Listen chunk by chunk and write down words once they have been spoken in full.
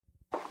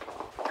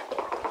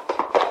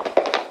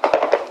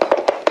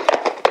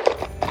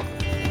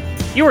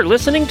You are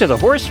listening to the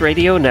Horse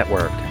Radio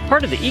Network,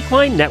 part of the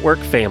Equine Network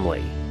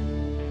family.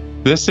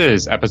 This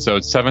is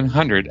episode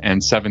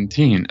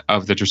 717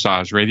 of the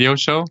Dressage Radio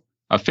Show,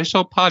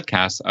 official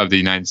podcast of the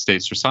United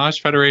States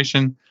Dressage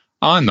Federation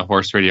on the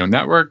Horse Radio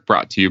Network,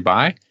 brought to you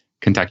by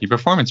Kentucky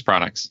Performance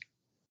Products.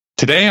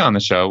 Today on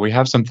the show, we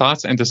have some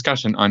thoughts and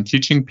discussion on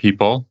teaching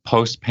people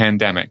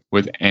post-pandemic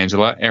with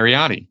Angela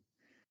Ariotti.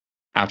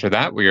 After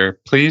that, we are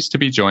pleased to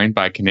be joined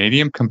by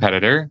Canadian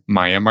competitor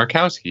Maya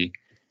Markowski.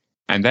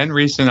 And then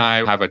Reese and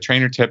I have a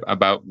trainer tip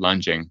about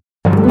lunging.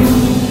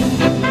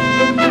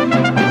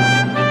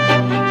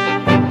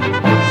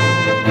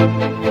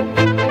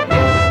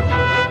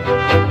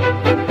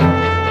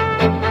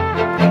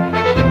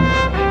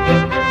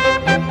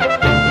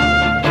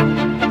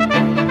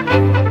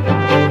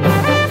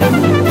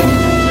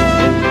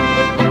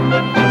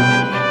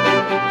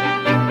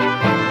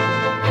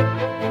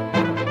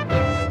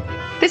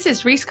 This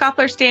is Reese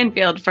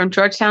Koppler-Stanfield from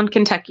Georgetown,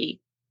 Kentucky.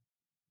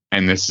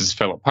 And this is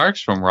Philip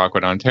Parks from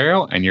Rockwood,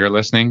 Ontario, and you're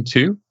listening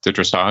to the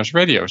Dressage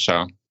Radio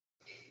Show.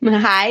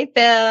 Hi,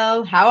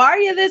 Phil. How are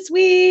you this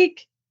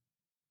week?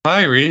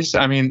 Hi, Reese.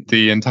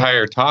 The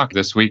entire talk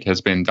this week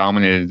has been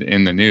dominated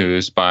in the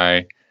news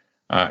by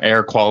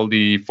air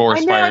quality,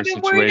 forest fire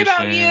situation. I'm worried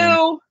about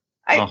you.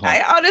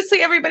 I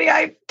honestly, everybody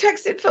I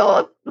texted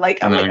Phil,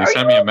 you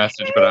sent me a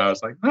message, but I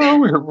was like, no,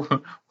 we're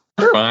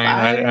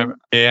fine.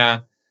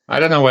 I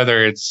don't know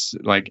whether it's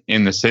like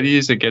in the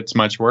cities it gets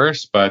much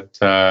worse, but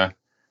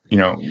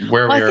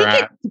where we're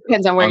at. It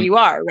depends on where you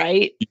are,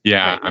 right?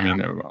 Yeah,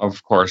 right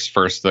of course,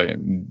 first the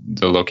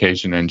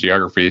location and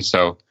geography.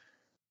 So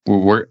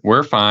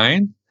we're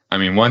fine.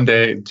 One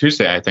day,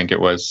 Tuesday, I think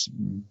it was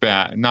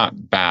bad,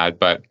 not bad,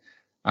 but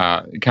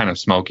kind of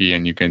smoky,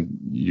 and you can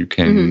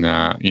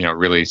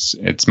really,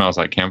 it smells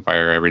like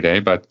campfire every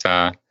day, but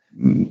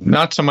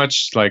not so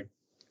much like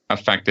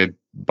affected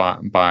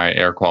by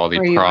air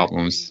quality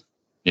problems.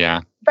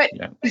 Yeah. But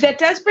that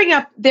does bring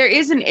up, there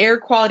is an air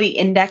quality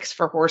index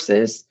for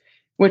horses,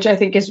 which I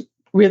think is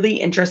really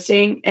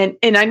interesting. And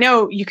I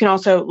know you can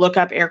also look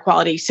up air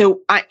quality.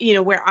 So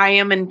where I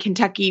am in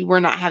Kentucky, we're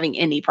not having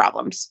any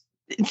problems,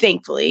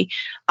 thankfully.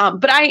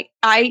 But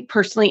I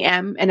personally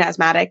am an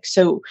asthmatic.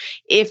 So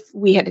if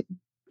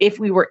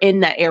we were in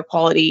that air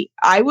quality,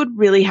 I would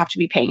really have to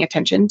be paying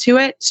attention to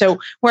it. So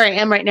where I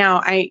am right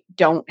now, I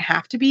don't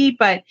have to be,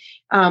 but,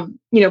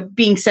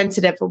 being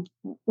sensitive,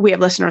 we have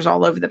listeners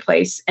all over the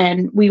place,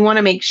 and we want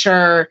to make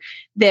sure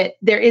that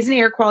there is an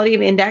air quality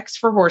index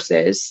for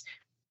horses.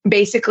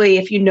 Basically,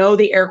 if you know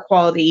the air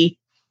quality,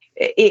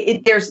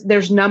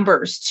 there's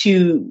numbers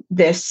to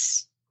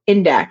this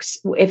index.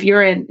 If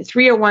you're in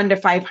 301 to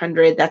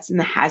 500, that's in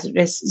the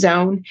hazardous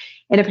zone.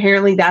 And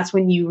apparently that's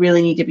when you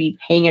really need to be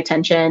paying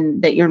attention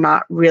that you're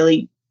not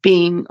really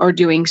being or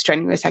doing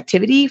strenuous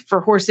activity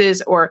for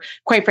horses, or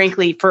quite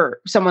frankly, for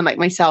someone like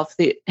myself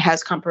that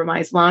has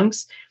compromised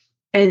lungs.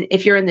 And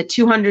if you're in the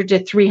 200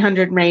 to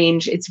 300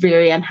 range, it's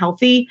very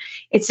unhealthy.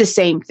 It's the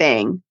same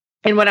thing.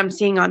 And what I'm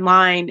seeing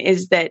online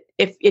is that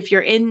if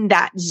you're in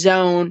that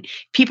zone,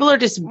 people are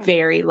just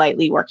very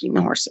lightly working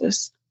the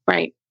horses,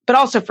 right? But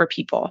also for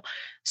people.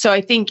 So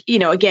I think,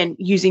 again,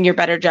 using your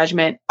better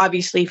judgment,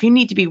 obviously, if you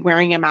need to be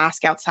wearing a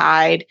mask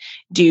outside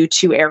due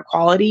to air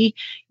quality,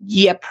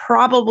 you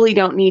probably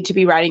don't need to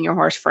be riding your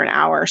horse for an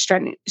hour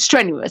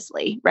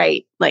strenuously,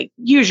 right? Like,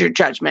 use your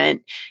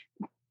judgment,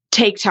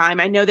 take time.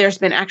 I know there's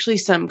been actually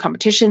some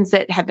competitions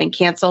that have been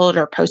canceled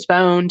or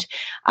postponed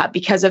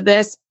because of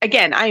this.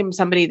 Again, I am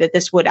somebody that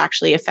this would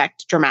actually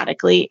affect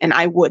dramatically, and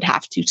I would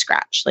have to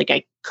scratch. Like,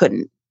 I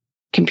couldn't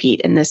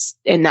compete in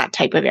that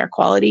type of air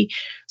quality.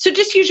 So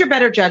just use your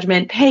better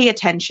judgment, pay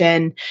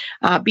attention,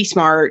 be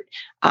smart.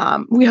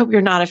 We hope you're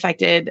not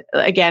affected.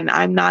 Again,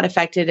 I'm not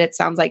affected. It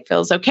sounds like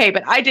Phil's okay,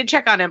 but I did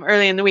check on him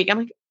early in the week. I'm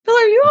like, Phil,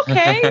 are you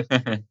okay?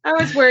 I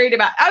was worried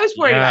about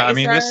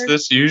you, sir.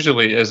 This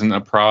usually isn't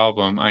a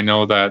problem. I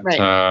know that,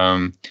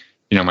 right.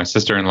 My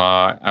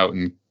sister-in-law out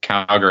in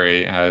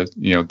Calgary has,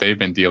 they've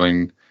been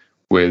dealing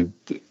with,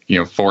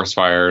 forest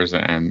fires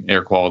and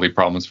air quality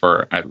problems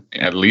for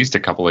at least a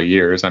couple of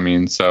years.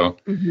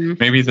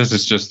 Maybe this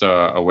is just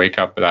a wake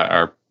up that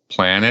our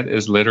planet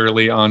is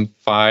literally on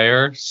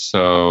fire.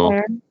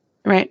 So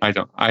right. I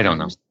don't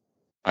know.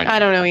 I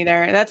don't know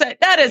either.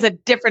 That is a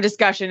different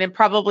discussion and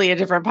probably a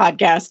different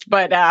podcast.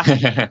 But,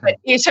 but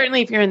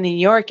certainly, if you're in the New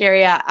York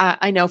area,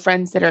 I know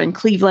friends that are in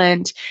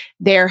Cleveland.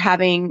 They're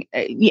having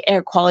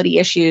air quality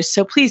issues.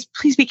 So please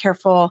be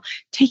careful.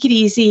 Take it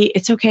easy.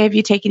 It's okay if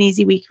you take an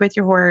easy week with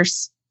your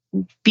horse.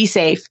 Be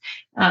safe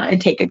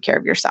and take good care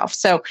of yourself.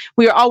 So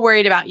we were all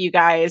worried about you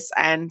guys,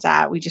 and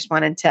we just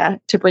wanted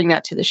to bring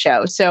that to the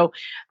show. So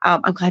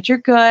I'm glad you're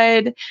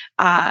good.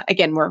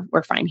 Again,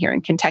 we're fine here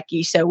in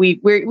Kentucky. So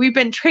we've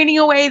been training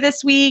away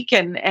this week,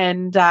 and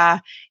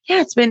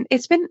it's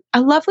been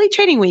a lovely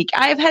training week.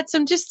 I've had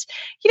some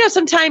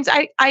sometimes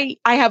I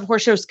have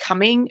horse shows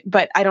coming,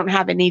 but I don't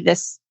have any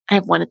this. I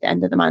have one at the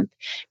end of the month,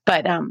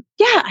 but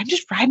I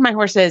just ride my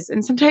horses,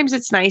 and sometimes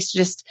it's nice to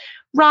just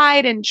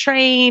ride and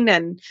train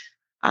and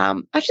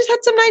I've just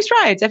had some nice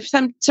rides. I've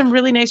had some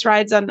really nice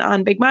rides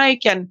on Big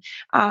Mike, and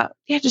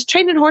just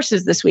training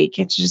horses this week.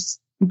 It's just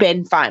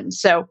been fun.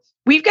 So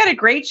we've got a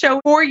great show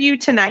for you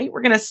tonight.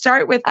 We're going to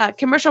start with a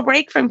commercial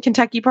break from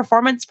Kentucky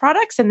Performance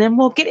Products, and then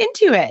we'll get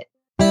into it.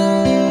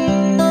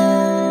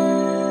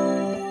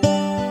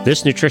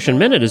 This Nutrition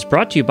Minute is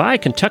brought to you by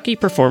Kentucky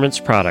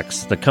Performance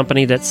Products, the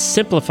company that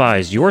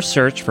simplifies your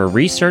search for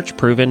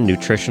research-proven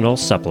nutritional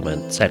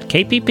supplements at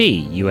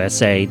kppusa.com.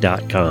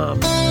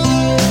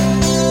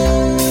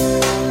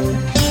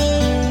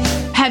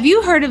 Have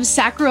you heard of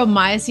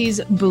Saccharomyces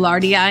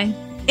boulardii?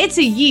 It's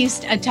a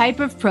yeast, a type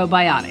of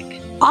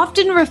probiotic.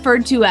 Often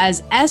referred to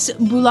as S.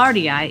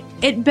 boulardii,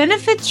 it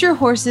benefits your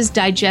horse's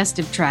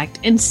digestive tract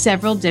in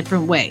several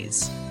different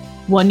ways.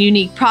 One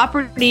unique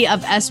property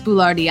of S.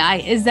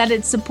 boulardii is that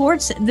it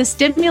supports the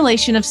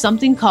stimulation of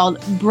something called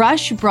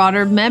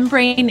brush-border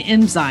membrane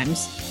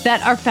enzymes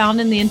that are found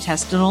in the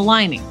intestinal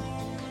lining.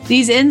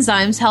 These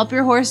enzymes help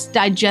your horse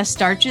digest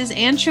starches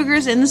and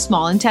sugars in the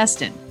small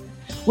intestine.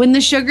 When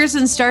the sugars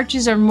and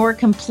starches are more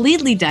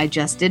completely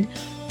digested,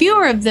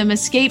 fewer of them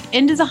escape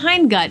into the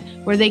hindgut,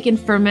 where they can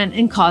ferment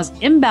and cause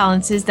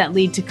imbalances that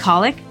lead to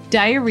colic,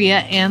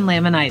 diarrhea, and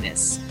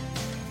laminitis.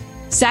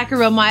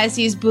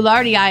 Saccharomyces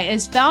boulardii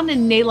is found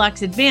in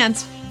Nalox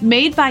Advanced,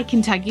 made by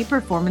Kentucky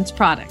Performance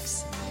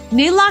Products.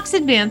 Nalox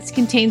Advanced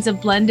contains a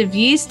blend of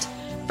yeast,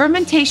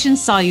 fermentation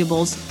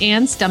solubles,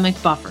 and stomach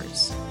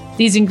buffers.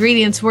 These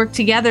ingredients work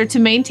together to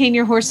maintain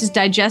your horse's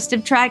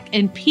digestive tract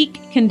in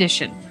peak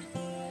condition.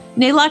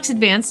 Nalox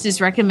Advanced is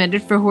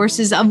recommended for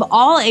horses of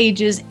all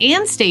ages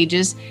and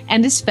stages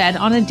and is fed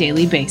on a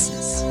daily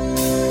basis.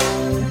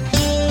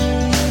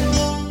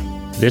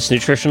 This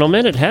Nutritional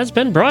Minute has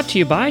been brought to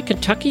you by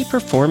Kentucky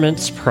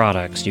Performance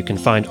Products. You can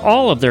find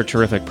all of their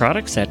terrific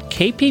products at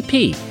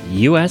kppusa.com.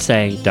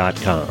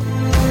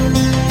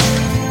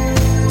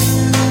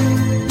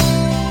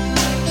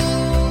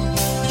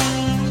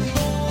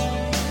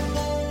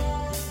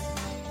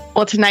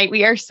 Well, tonight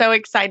we are so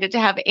excited to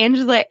have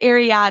Angela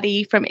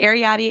Ariotti from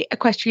Ariotti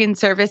Equestrian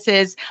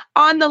Services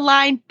on the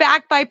line,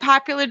 back by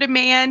popular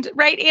demand.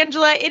 Right,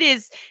 Angela? It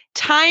is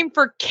time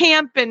for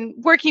camp and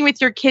working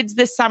with your kids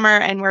this summer,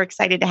 and we're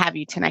excited to have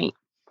you tonight.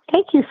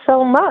 Thank you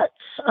so much.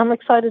 I'm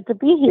excited to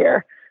be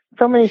here.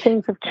 So many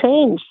things have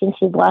changed since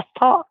we last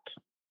talked.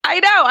 I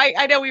know. I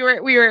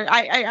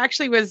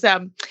actually was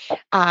at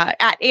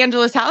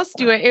Angela's house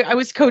I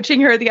was coaching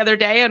her the other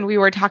day, and we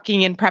were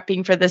talking and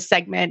prepping for this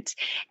segment.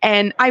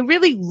 And I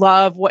really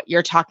love what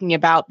you're talking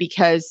about,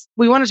 because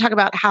we want to talk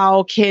about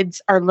how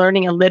kids are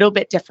learning a little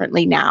bit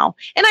differently now.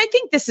 And I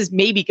think this is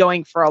maybe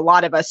going for a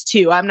lot of us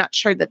too. I'm not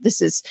sure that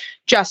this is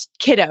just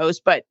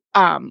kiddos, but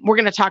we're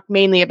going to talk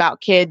mainly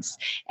about kids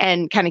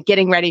and kind of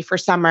getting ready for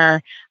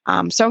summer. So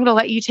I'm going to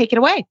let you take it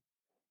away.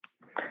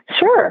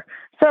 Sure.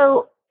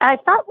 So I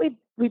thought we'd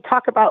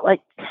talk about like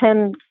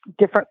 10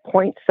 different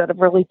points that have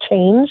really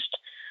changed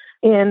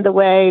in the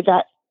way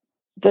that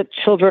the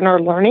children are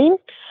learning.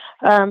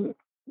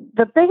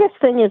 The biggest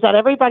thing is that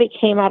everybody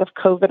came out of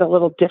COVID a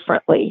little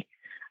differently,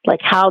 like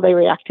how they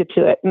reacted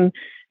to it.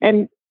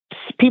 And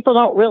people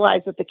don't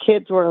realize that the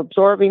kids were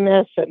absorbing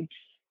this and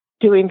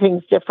doing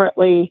things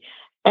differently.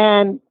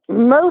 And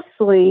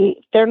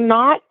mostly they're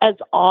not as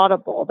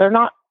audible. They're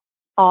not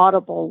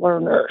audible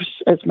learners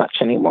as much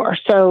anymore.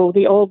 So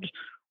the old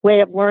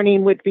way of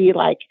learning would be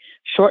like,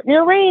 shorten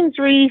your reins,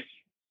 Reese,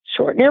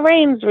 shorten your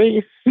reins,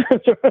 Reese.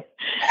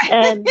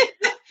 And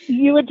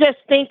you would just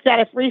think that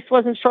if Reese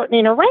wasn't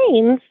shortening her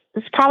reins,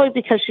 it's probably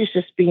because she's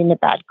just being a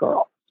bad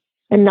girl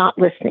and not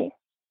listening.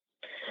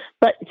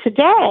 But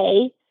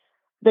today,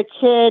 the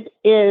kid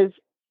is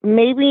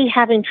maybe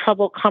having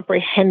trouble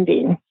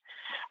comprehending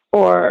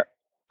or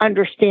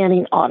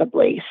understanding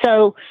audibly.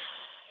 So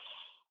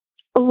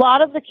a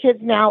lot of the kids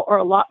now are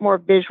a lot more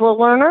visual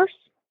learners,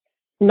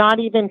 not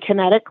even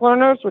kinetic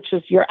learners, which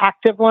is your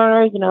active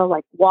learner,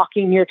 like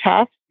walking your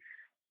test.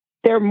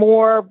 They're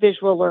more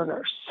visual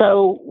learners.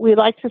 So we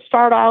like to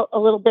start out a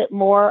little bit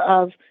more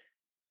of,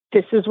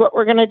 this is what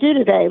we're going to do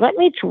today. Let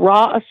me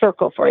draw a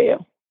circle for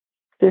you.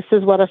 This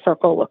is what a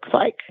circle looks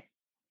like.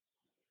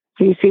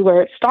 Do you see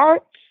where it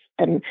starts?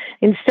 And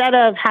instead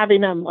of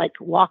having them like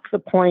walk the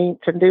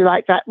points and do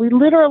like that, we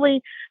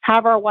literally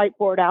have our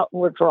whiteboard out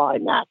and we're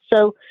drawing that.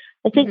 So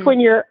I think when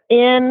you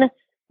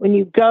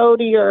go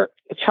to your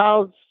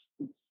child's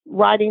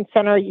riding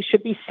center, you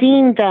should be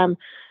seeing them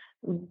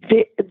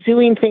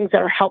doing things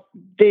that are help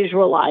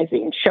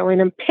visualizing, showing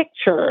them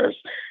pictures.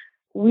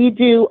 We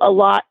do a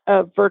lot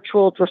of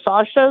virtual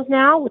dressage shows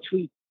now, which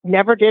we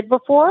never did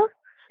before.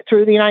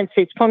 Through the United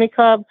States Pony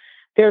Club,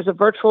 there's a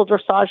virtual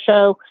dressage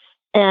show,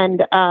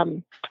 and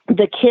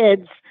the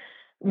kids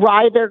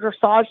ride their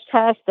dressage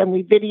test, and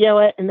we video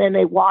it, and then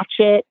they watch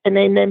it, and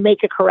then they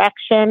make a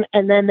correction,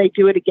 and then they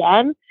do it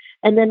again.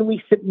 And then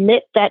we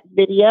submit that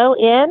video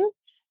in,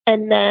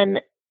 and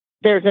then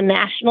there's a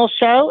national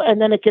show,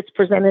 and then it gets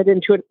presented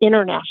into an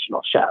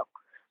international show.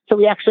 So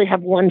we actually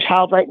have one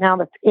child right now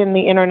that's in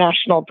the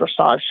international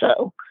dressage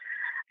show.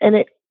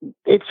 And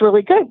it's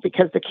really good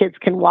because the kids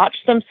can watch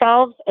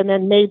themselves and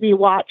then maybe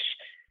watch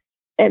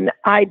an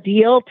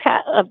ideal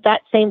of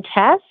that same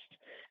test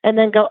and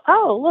then go,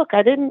 oh, look,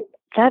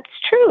 that's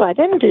true. I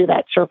didn't do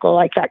that circle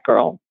like that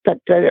girl that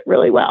did it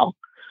really well.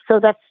 So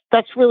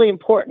that's really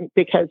important,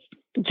 because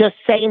just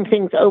saying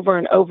things over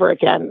and over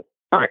again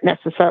aren't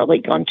necessarily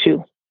going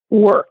to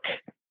work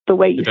the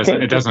way you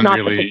think. It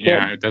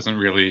doesn't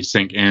really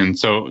sink in.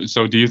 So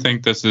do you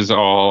think this is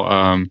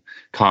all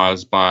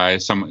caused by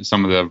some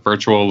of the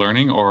virtual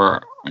learning,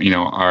 or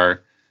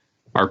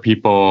are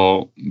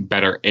people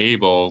better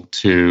able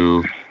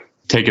to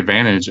take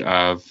advantage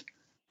of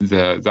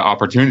the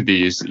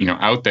opportunities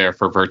out there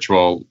for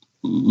virtual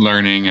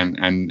learning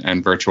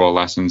and virtual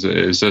lessons?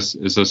 Is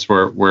this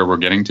where we're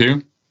getting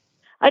to?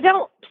 I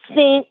don't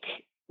think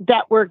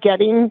that we're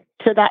getting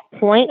to that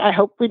point. I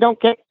hope we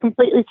don't get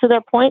completely to their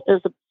point.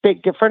 There's a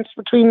big difference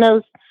between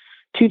those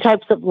two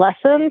types of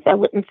lessons. I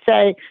wouldn't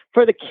say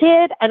for the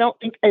kid, I don't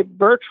think a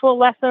virtual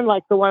lesson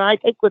like the one I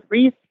take with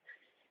Reese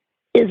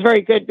is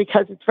very good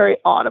because it's very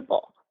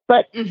audible.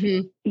 But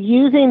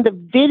using the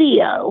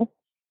video,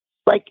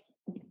 like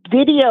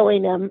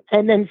videoing them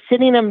and then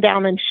sitting them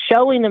down and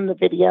showing them the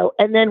video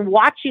and then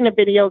watching a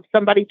video of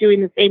somebody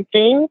doing the same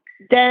thing,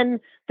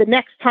 then the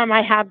next time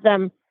I have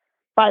them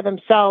by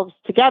themselves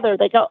together,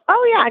 they go,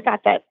 oh yeah, I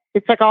got that.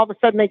 It's like all of a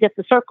sudden they get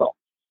the circle,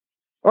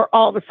 or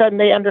all of a sudden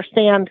they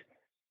understand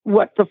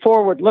what the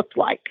forward looked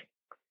like.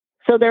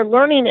 So they're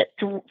learning it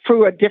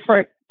through a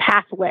different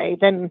pathway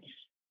than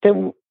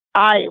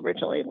I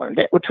originally learned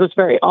it, which was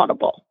very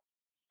audible.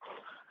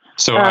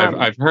 So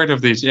I've heard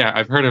of these. Yeah,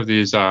 I've heard of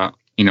these.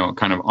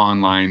 Kind of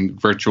online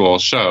virtual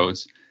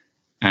shows.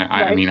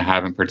 I mean, I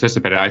haven't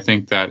participated. I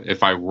think that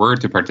if I were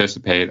to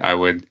participate, I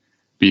would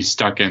be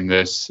stuck in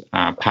this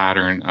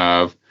pattern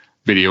of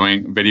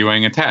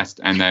videoing a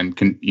test, and then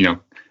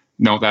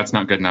no, that's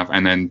not good enough,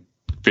 and then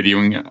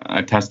videoing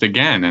a test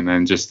again, and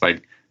then just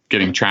like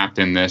getting trapped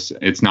in this.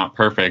 It's not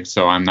perfect,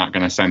 so I'm not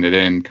going to send it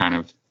in kind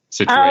of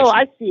situation. Oh,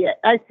 I see it.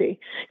 I see.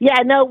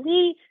 Yeah, no,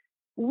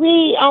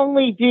 we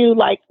only do,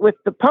 like with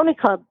the pony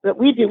club that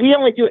we do, we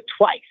only do it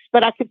twice,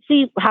 but I could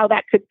see how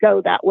that could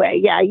go that way.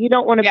 Yeah. You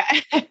don't want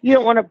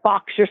to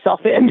box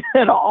yourself in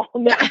at all.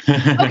 No.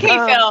 Okay,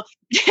 Phil,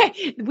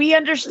 we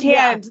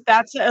understand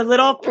that's a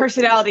little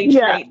personality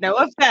trait. No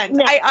offense.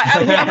 Yeah.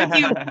 I'm with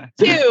you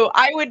too.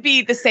 I would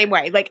be the same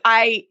way. Like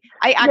I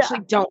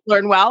actually don't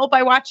learn well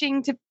by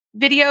watching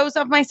videos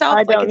of myself.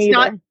 I don't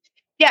either.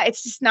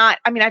 It's just not,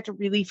 I mean, I have to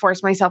really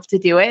force myself to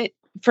do it.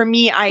 For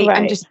me,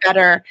 I'm just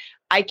better.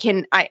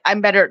 I'm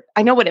better.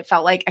 I know what it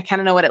felt like. I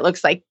kind of know what it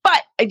looks like,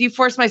 but I do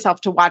force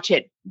myself to watch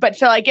it. But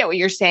Phil, I get what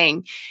you're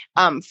saying.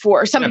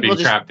 For some people,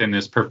 being trapped in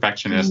this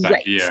perfectionist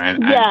idea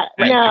and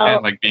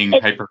like being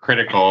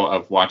hypercritical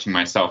of watching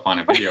myself on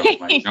a video.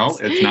 Like, no,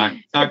 it's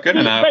not good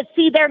enough. But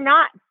see, they're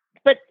not.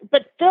 But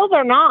Phil,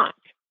 they're not.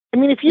 I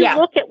mean, if you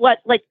look at what,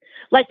 like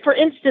for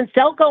instance,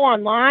 they'll go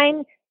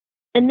online,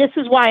 and this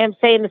is why I'm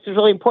saying this is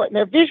really important.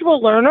 They're visual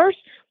learners,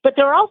 but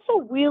they're also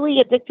really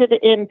addicted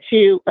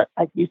into,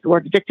 I use the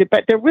word addicted,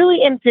 but they're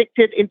really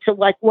addicted into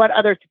like what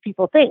other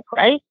people think,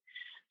 right?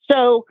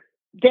 So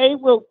they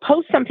will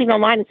post something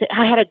online and say,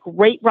 I had a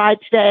great ride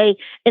today.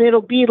 And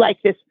it'll be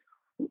like this,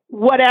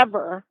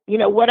 whatever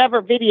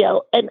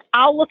video. And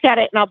I'll look at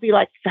it and I'll be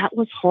like, that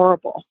was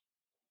horrible.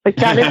 Like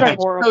that is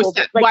horrible.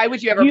 Like, why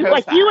would you ever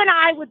post that? You and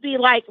I would be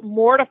like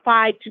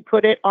mortified to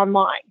put it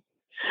online.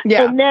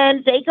 Yeah. And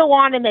then they go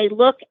on and they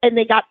look and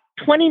they got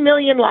 20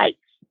 million likes.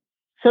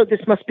 So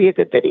this must be a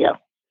good video.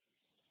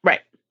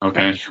 Right.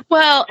 Okay.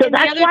 Well, so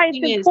that's why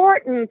it's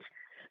important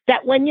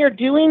that when you're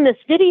doing this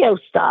video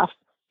stuff,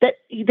 that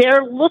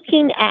they're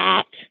looking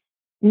at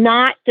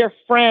not their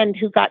friend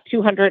who got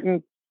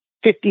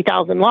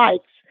 250,000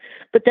 likes,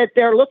 but that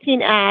they're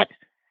looking at,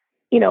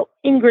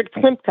 Ingrid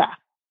Klimka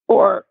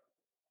or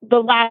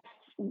the last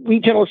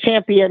regional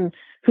champion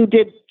who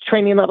did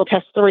training level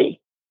test 3.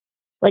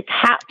 Like,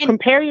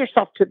 compare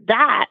yourself to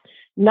that,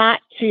 not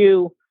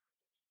to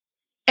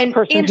the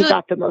person Angela, who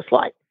got the most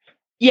likes.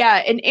 Yeah,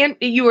 and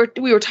we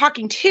were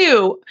talking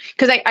too,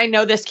 because I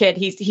know this kid.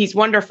 He's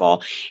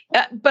wonderful,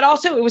 but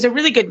also it was a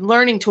really good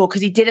learning tool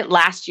because he did it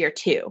last year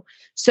too.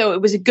 So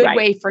it was a good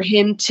way for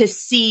him to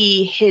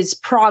see his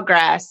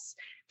progress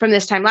from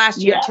this time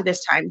last year to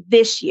this time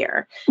this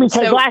year.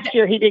 Because last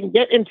year he didn't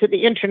get into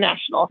the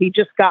international; he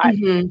just got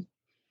into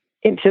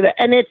the.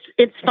 And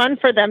it's fun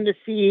for them to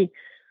see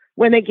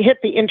when they hit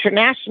the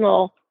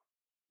international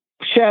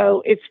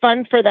show. It's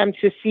fun for them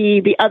to see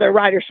the other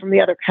riders from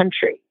the other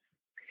country.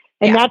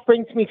 And that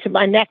brings me to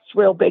my next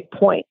real big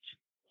point.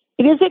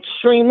 It is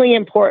extremely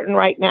important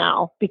right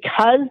now,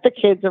 because the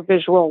kids are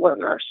visual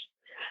learners,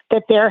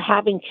 that they're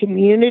having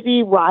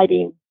community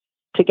riding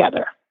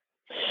together.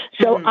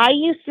 So I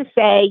used to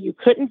say you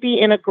couldn't be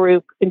in a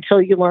group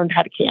until you learned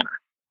how to canter.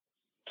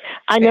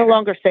 I no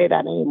longer say that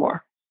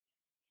anymore.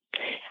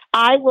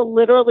 I will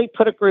literally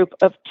put a group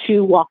of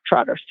 2 walk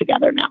trotters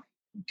together now.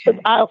 Okay.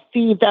 I'll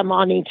feed them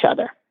on each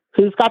other.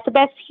 Who's got the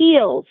best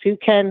heels? Who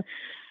can,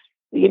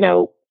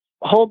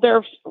 hold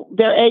their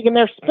egg in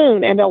their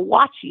spoon, and they'll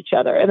watch each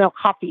other and they'll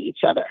copy each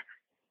other.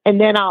 And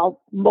then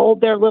I'll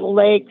mold their little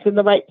legs in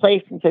the right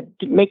place and say,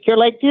 make your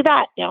leg do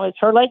that. Is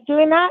her leg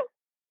doing that?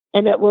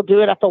 And it will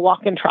do it at the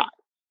walk and trot.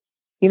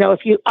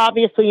 If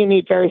you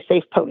need very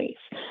safe ponies.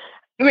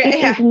 It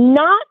is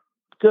not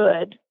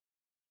good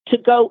to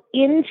go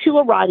into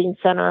a riding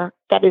center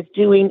that is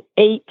doing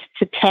 8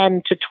 to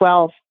 10 to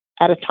 12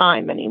 at a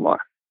time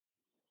anymore.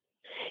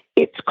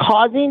 It's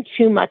causing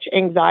too much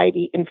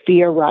anxiety and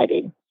fear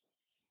riding.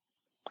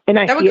 And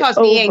that would cause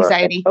me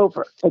anxiety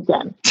over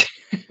again.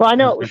 Well, I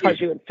know it would cause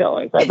you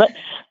feelings,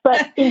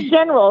 but in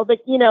general, the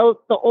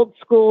old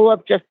school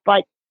of just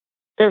like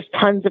there's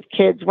tons of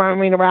kids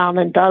roaming around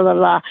and blah blah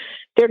blah.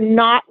 They're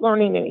not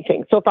learning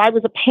anything. So if I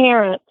was a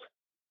parent,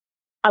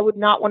 I would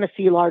not want to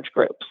see large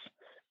groups.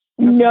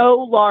 No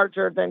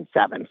larger than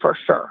 7 for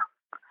sure.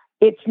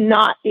 It's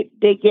not.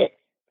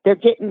 They're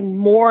getting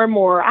more and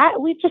more.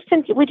 We just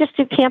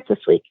did camp this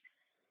week.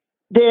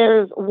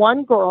 There's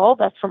one girl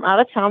that's from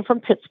out of town from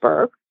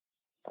Pittsburgh.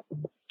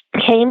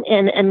 Came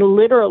in and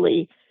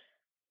literally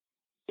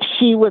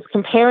she was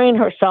comparing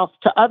herself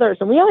to others,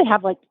 and we only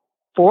have like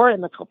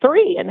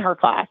 3 in her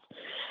class,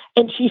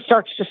 and she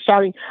starts just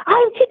shouting,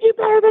 I could do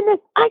better than this,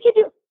 I could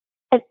do,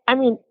 and I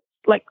mean,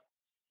 like,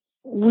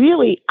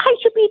 really, I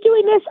should be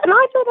doing this,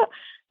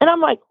 and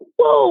I'm like,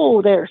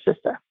 whoa there,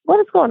 sister, what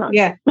is going on?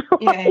 Yeah.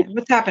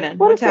 What's happening?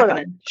 What's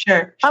happening?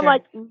 Sure. I'm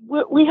like,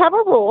 we have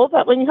a rule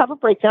that when you have a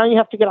breakdown you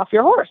have to get off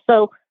your horse,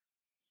 so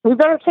we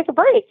better take a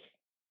break.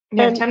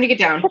 Yeah, time to get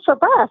down. Catch our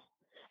breath.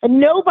 And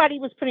nobody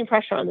was putting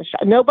pressure on the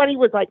shot. Nobody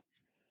was like,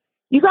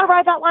 you got to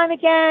ride that line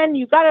again.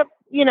 You got to,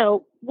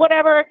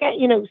 whatever,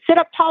 again, sit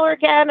up taller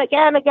again.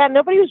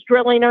 Nobody was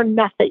drilling her,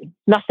 nothing.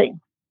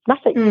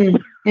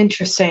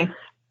 Interesting.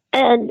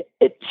 And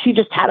she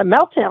just had a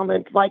meltdown.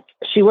 And like,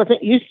 she wasn't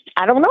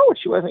I don't know what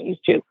she wasn't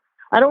used to.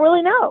 I don't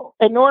really know.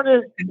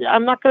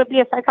 I'm not going to be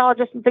a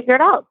psychologist and figure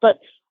it out, but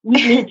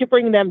we need to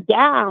bring them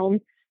down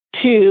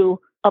to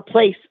a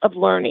place of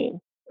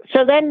learning.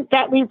 So then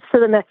that leads to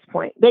the next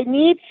point. They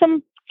need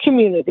some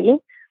community,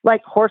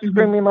 like horse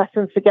grooming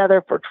lessons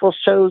together, virtual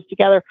shows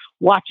together,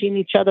 watching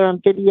each other on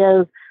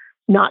videos,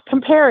 not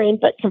comparing,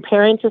 but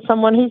comparing to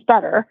someone who's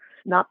better,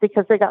 not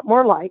because they got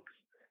more likes,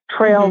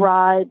 trail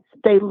rides.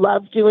 They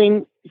love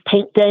doing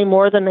paint day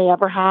more than they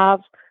ever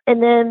have.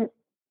 And then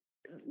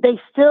they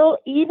still,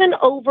 even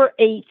over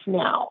 8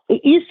 now,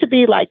 it used to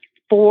be like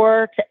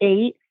 4 to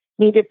 8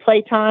 needed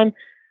playtime.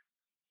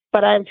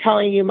 But I'm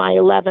telling you, my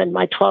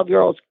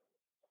 12-year-olds,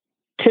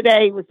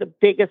 today was the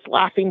biggest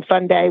laughing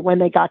fun day when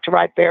they got to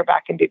ride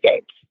bareback and do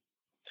games.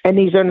 And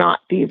these are not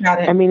these.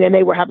 And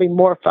they were having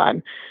more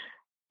fun.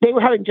 They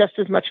were having just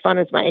as much fun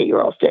as my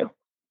 8-year-olds do.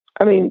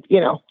 I mean,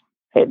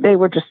 they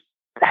were just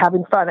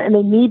having fun, and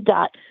they need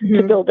that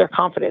to build their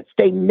confidence.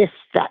 They miss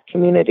that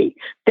community.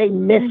 They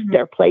miss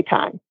their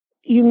playtime.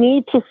 You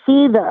need to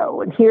see,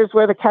 though, and here's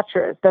where the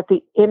catcher is, that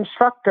the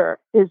instructor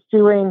is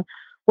doing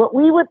what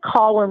we would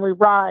call when we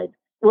ride,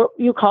 what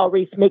you call,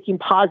 Reese, making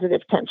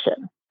positive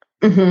tension.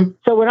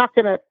 So we're not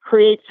going to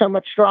create so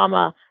much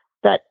drama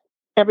that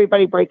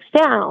everybody breaks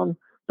down,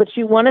 but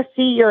you want to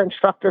see your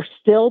instructor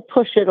still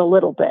push it a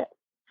little bit.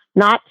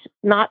 Not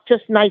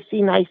just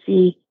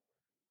nicey,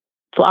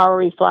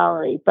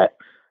 flowery, but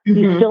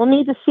you still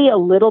need to see a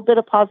little bit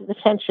of positive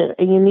tension,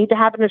 and you need to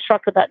have an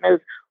instructor that knows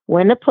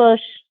when to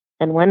push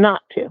and when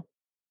not to.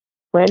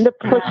 When to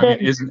push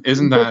it.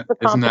 Isn't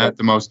that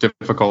the most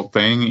difficult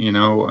thing? It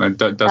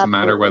doesn't Absolutely.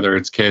 matter whether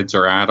it's kids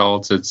or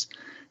adults.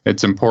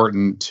 It's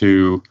important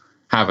to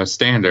have a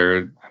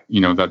standard,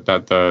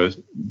 that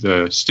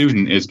the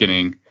student is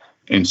getting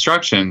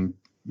instruction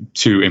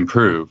to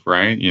improve,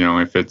 right?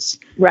 If it's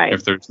right,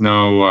 if there's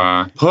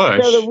no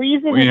push, so the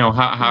reason,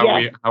 how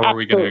are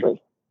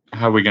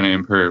we going to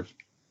improve?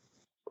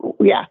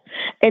 Yeah,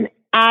 and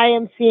I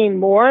am seeing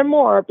more and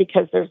more,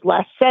 because there's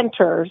less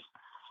centers,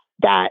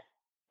 that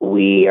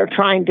we are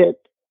trying to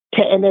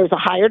and there's a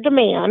higher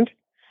demand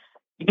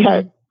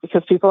because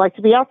people like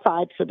to be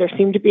outside. So there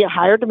seemed to be a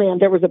higher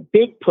demand. There was a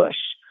big push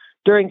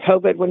during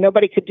COVID when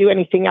nobody could do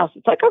anything else.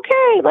 It's like,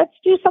 okay, let's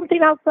do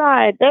something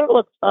outside. That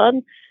looks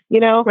fun.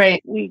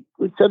 Right.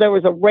 So there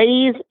was a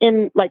raise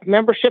in like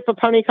membership of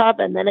Pony Club,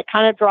 and then it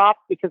kind of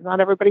dropped because not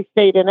everybody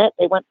stayed in it.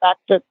 They went back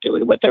to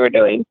doing what they were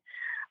doing.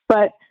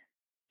 But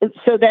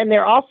so then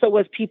there also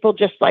was people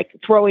just like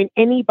throwing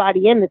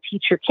anybody in to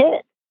teach your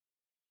kid.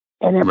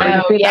 And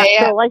everybody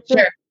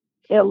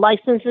a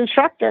licensed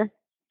instructor.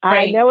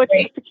 Right. I know it's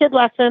just a kid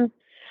lesson.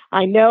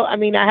 I know. I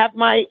mean, I have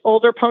my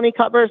older pony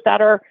clubbers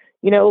that are,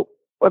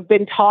 have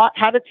been taught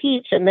how to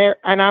teach, and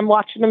I'm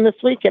watching them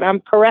this week, and I'm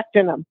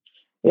correcting them.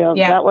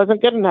 That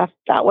wasn't good enough.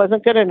 That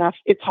wasn't good enough.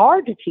 It's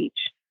hard to teach.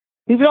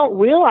 People don't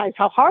realize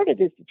how hard it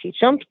is to teach.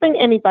 Don't bring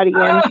anybody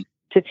in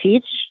to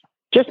teach.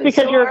 Just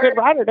because you're a good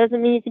rider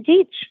doesn't mean you can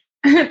teach.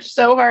 It's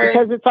so hard.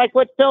 Because it's like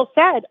what Bill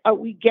said. Are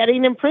we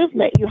getting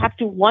improvement? You have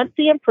to want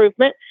the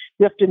improvement.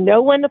 You have to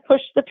know when to push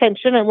the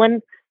tension and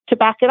when to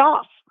back it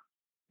off.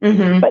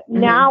 But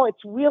now it's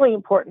really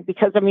important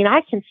because,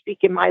 I can speak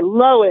in my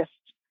lowest,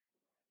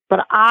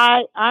 but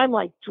I'm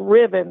like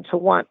driven to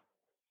want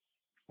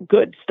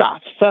good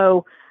stuff.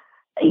 So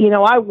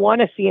I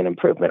want to see an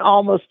improvement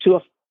almost to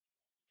a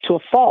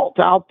fault.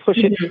 I'll push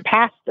it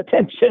past the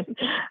tension,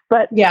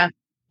 but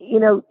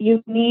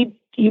you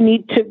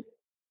need to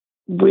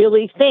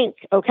really think,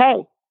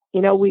 okay,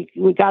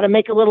 we got to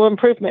make a little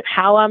improvement.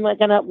 How am I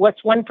going to,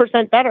 what's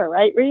 1% better,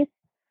 right, Reese?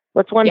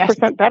 What's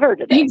 1% better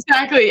today?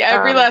 Exactly.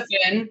 Every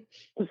lesson.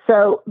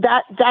 So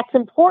that's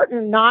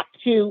important, not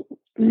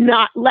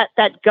let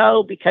that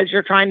go because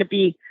you're trying to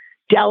be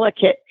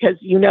delicate, because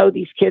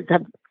these kids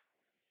have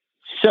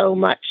so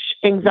much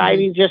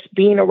anxiety just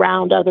being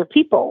around other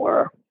people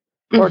or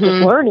just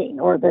learning,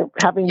 or they're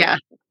having that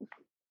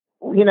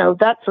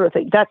sort of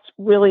thing. That's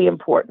really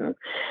important.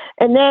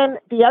 And then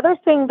the other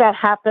thing that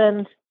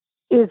happened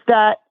is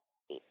that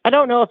I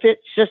don't know if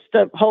it's just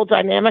the whole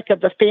dynamic of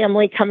the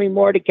family coming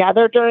more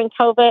together during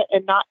COVID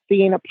and not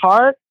being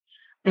apart,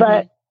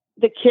 but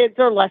the kids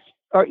are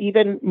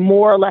even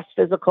more or less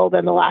physical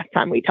than the last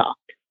time we talked.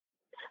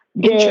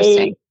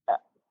 Interesting.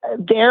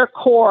 Their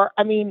core,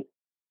 I mean,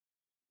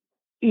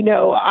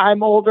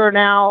 I'm older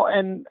now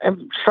and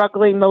I'm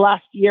struggling the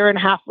last year and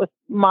a half with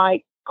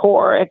my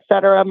core, et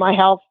cetera, my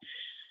health.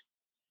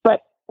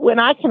 But when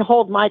I can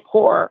hold my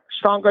core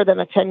stronger than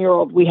a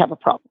 10-year-old, we have a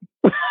problem.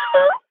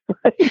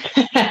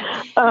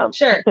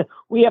 Sure.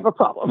 We have a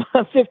problem.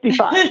 I'm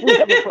 55. We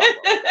have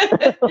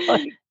a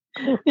problem.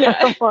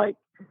 I'm like,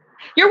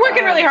 you're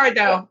working really hard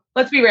though.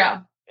 Let's be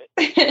real.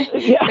 But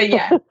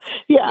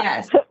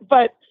yes.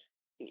 But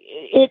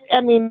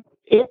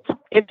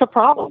it's a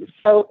problem.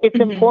 So it's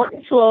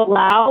important to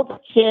allow the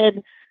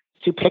kid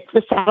to pick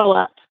the saddle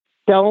up.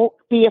 Don't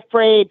be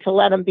afraid to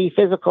let them be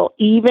physical,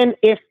 even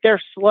if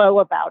they're slow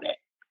about it.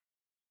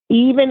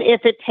 Even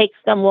if it takes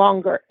them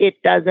longer,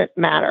 it doesn't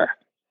matter.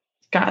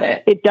 Got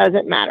it. It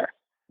doesn't matter.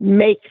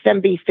 Make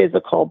them be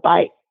physical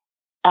by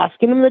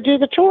asking them to do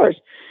the chores.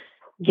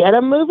 Get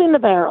them moving the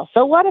barrel.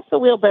 So what if the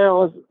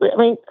wheelbarrow is,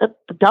 a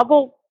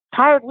double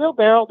tired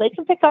wheelbarrow, they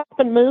can pick up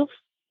and move.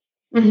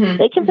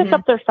 They can pick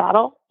up their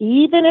saddle,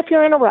 even if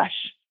you're in a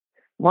rush.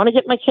 I want to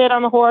get my kid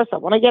on the horse. I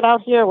want to get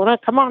out here.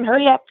 Come on,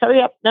 hurry up.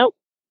 Nope.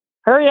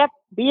 Hurry up.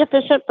 Be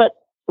efficient, but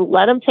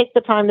let them take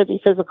the time to be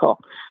physical,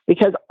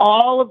 because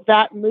all of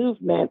that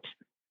movement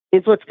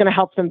is what's going to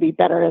help them be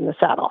better in the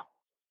saddle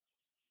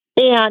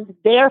and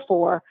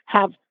therefore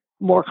have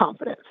more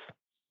confidence.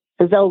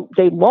 Because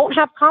they won't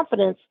have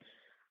confidence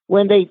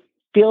when they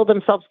feel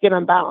themselves get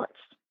unbalanced.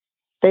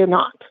 They're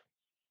not.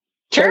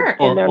 Sure.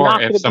 Or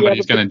if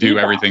somebody's going to do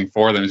everything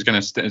for them, is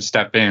going to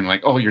step in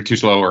like, oh, you're too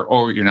slow, or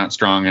oh, you're not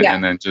strong,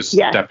 and then just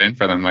step in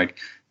for them. Like,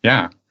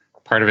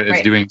 part of it is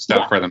doing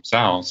stuff for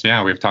themselves.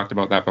 Yeah, we've talked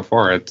about that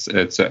before. It's.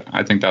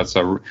 I think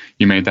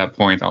you made that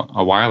point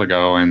a while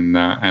ago, and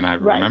I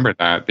remembered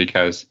that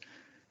because,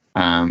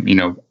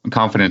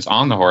 confidence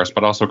on the horse,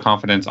 but also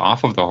confidence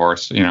off of the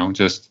horse.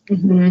 Just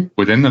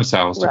within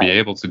themselves to be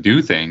able to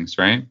do things.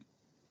 Right.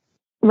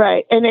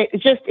 Right. And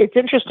it's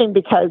interesting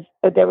because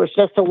there was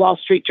just a Wall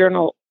Street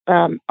Journal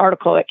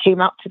article that came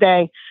out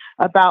today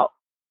about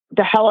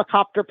the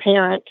helicopter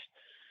parent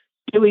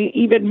doing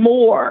even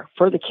more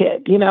for the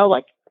kid,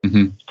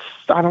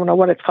 I don't know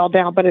what it's called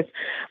now, but it's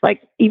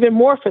like even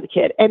more for the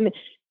kid. And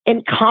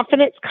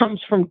confidence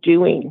comes from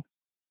doing.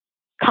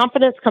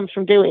 Confidence comes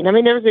from doing. I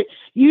mean, there was a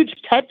huge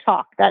TED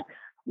talk that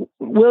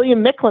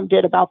William Micklem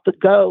did about the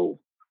go.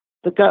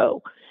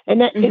 And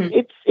that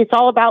it's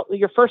all about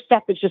your first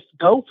step is just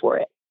go for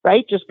it,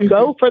 right? Just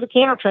go for the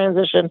canter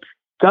transition,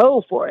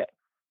 go for it.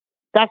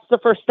 That's the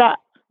first step.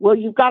 Well,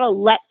 you've got to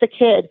let the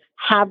kid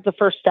have the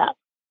first step.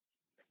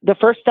 The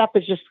first step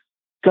is just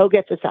go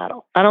get the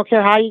saddle. I don't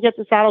care how you get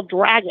the saddle,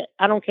 drag it.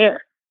 I don't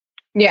care.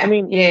 Yeah. I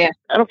mean, I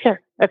don't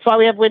care. That's why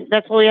we have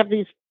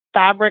these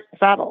fabric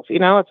saddles.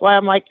 That's why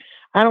I'm like,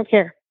 I don't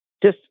care.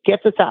 Just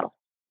get the saddle.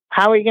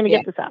 How are you going to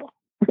get the saddle?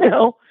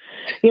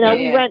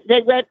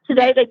 They went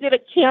today, they did a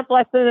camp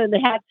lesson and they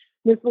had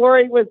Miss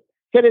Lori was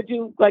going to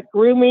do like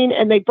grooming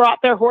and they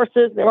brought their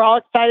horses. They were all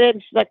excited.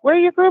 And she's like, where are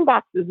your groom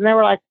boxes? And they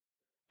were like,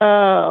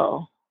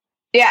 oh,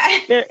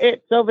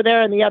 it's over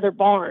there in the other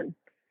barn.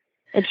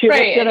 And she looked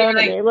at them and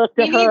they looked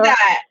at her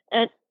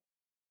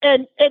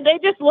and they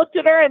just looked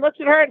at her and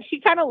she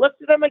kind of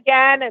looked at them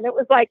again. And it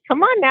was like,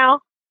 come on now,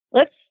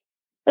 let's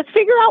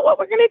figure out what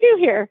we're going to do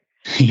here.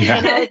 Yeah.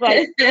 And I was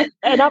like,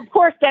 and of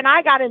course, then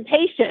I got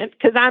impatient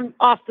because I'm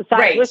off the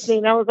side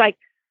listening. I was like,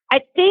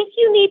 I think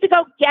you need to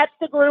go get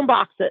the groom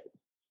boxes.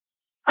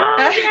 Oh,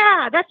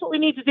 yeah, that's what we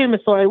need to do,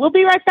 Miss Lori. We'll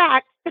be right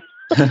back. But,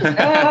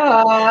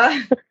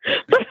 I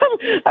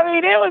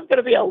mean, it was going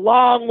to be a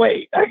long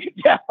wait. I could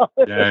tell.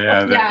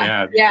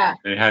 Yeah.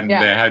 They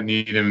hadn't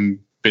even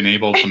been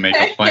able to make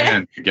a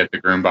plan to get the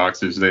groom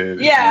boxes.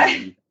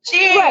 Gee.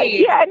 Right,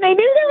 yeah, and they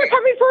knew they were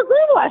coming for a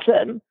groom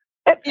lesson.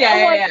 What's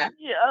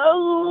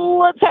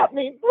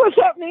happening? And,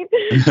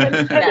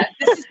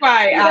 this is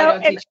why I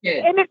don't teach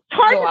kids. And it's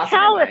hard to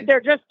tell if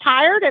they're just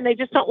tired and they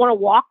just don't want to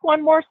walk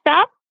one more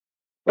step.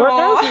 Or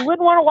no, you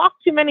wouldn't want to walk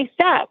too many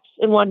steps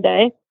in one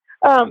day.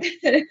 So,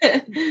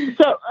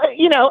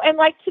 and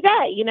like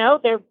today,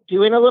 they're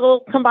doing a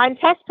little combined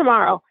test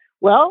tomorrow.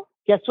 Well,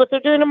 guess what they're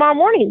doing tomorrow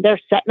morning? They're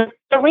setting up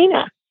the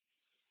arena.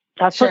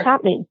 That's Sure. what's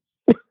happening.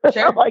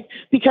 Sure. Like,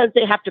 because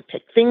they have to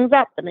pick things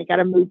up and they got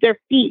to move their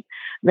feet.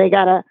 They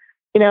got to,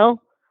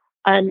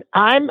 and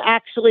I'm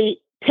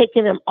actually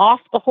taking them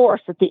off the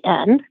horse at the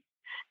end,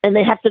 and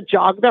they have to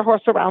jog their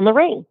horse around the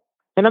ring.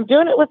 And I'm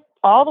doing it with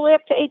all the way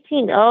up to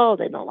 18. Oh,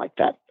 they don't like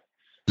that.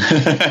 If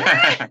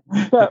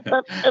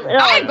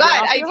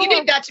you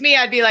did that to me,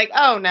 I'd be like,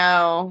 oh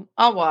no,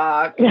 I'll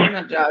walk. I'm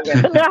not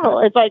jogging. No,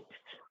 it's like,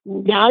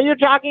 now you're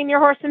jogging your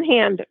horse in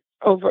hand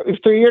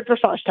through your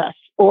dressage test,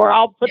 or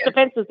I'll put the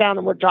fences down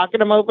and we're jogging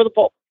them over the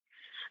pole.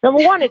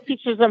 Number one, it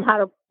teaches them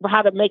how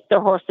to make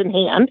their horse in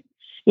hand.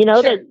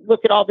 Sure. They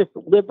look at all this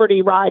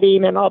liberty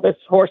riding and all this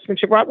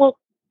horsemanship. Right? Well,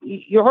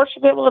 your horse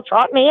should be able to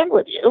trot in hand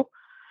with you.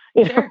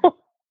 Sure.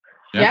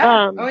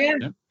 know?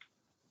 Yeah.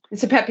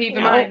 It's a pet peeve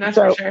of mine. That's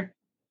for sure.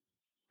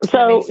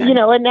 So, in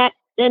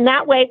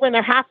that way, when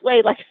they're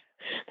halfway, like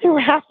they were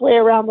halfway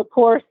around the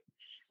course,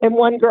 and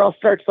one girl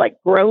starts like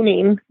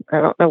groaning. I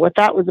don't know what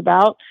that was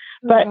about,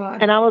 but,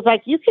 and I was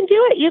like, you can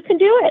do it. You can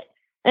do it.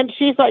 And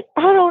she's like,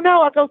 I don't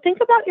know. I go, think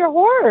about your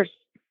horse.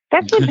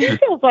 That's what he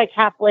feels like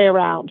halfway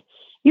around.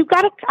 You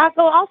got to,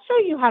 I'll show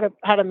you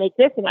how to make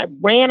this. And I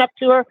ran up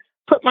to her,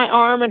 put my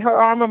arm in her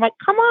arm. I'm like,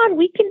 come on,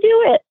 we can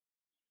do it.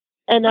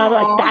 And I'm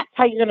like, that's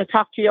how you're going to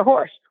talk to your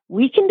horse.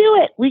 We can do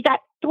it. We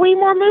got 3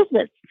 more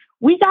movements.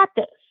 We got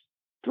this.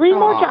 3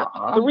 more jumps,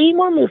 3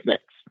 more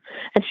movements.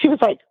 And she was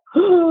like,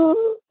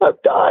 oh, I'm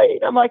dying.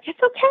 I'm like, it's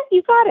okay.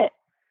 You got it.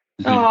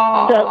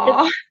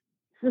 So it's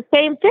the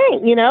same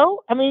thing,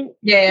 I mean,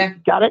 you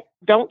got it.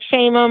 Don't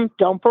shame them.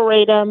 Don't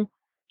berate them.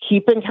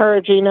 Keep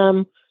encouraging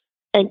them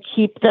and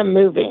keep them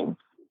moving.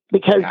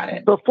 Because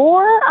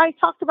before I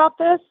talked about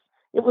this,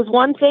 it was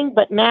one thing,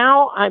 but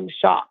now I'm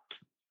shocked.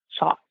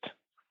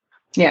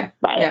 Yeah.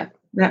 By it.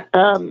 Yeah.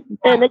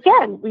 And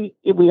again,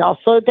 we all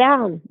slowed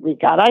down. We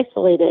got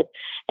isolated.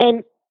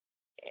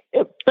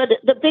 But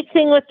the big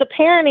thing with the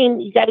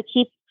parenting, you got to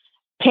keep,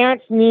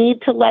 parents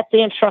need to let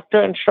the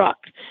instructor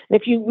instruct. And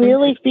if you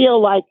really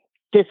feel like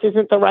this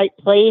isn't the right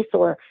place,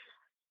 or,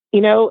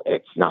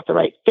 it's not the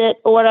right fit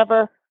or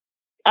whatever,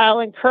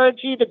 I'll encourage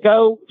you to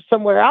go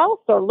somewhere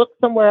else or look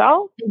somewhere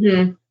else.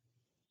 Mm-hmm.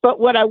 But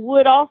what I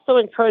would also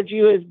encourage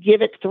you is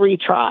give it 3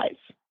 tries.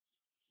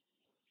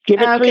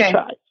 Give it 3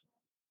 tries.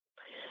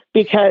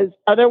 Because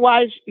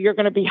otherwise you're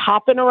going to be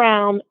hopping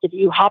around. If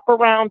you hop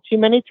around too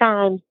many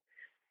times,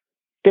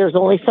 there's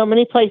only so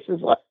many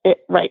places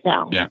right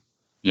now. Yeah.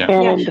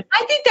 And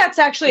I think that's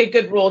actually a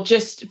good rule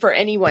just for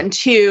anyone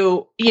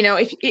too.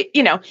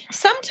 If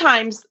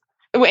sometimes,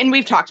 and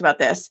we've talked about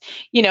this,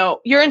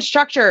 your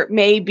instructor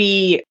may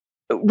be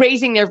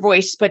raising their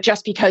voice, but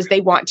just because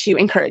they want to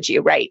encourage you,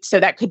 right? So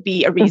that could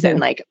be a reason,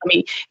 like,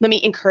 let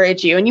me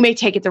encourage you. And you may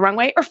take it the wrong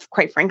way, or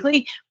quite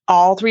frankly,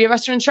 all 3 of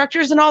us are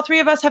instructors and all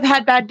 3 of us have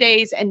had bad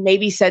days and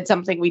maybe said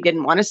something we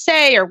didn't want to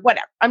say or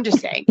whatever. I'm just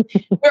saying,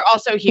 we're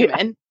also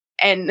human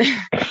and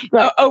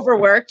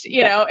overworked,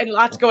 and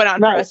lots going on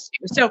for us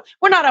too. So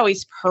we're not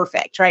always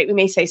perfect, right? We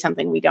may say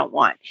something we don't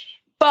want,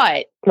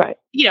 but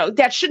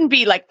that shouldn't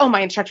be like, oh,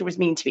 my instructor was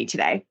mean to me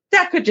today.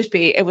 That could just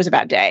be, it was a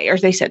bad day, or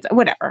they said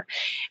whatever.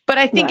 But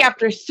I think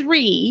after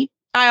 3,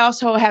 I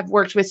also have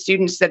worked with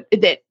students that,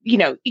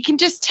 you can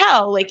just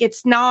tell, like,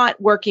 it's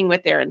not working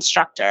with their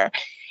instructor.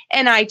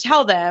 And I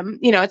tell them,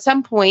 at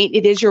some point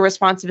it is your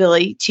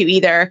responsibility to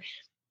either,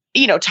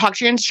 talk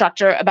to your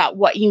instructor about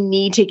what you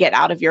need to get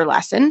out of your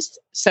lessons.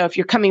 So if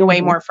you're coming away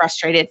more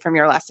frustrated from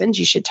your lessons,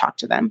 you should talk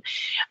to them.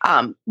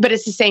 But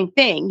it's the same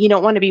thing. You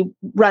don't want to be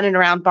running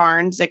around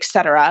barns, et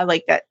cetera,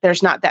 like that.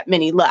 There's not that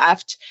many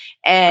left.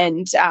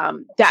 And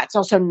that's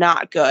also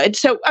not good.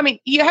 So,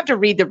 you have to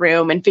read the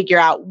room and figure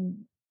out,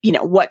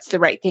 what's the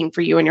right thing for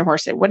you and your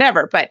horse and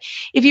whatever. But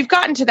if you've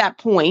gotten to that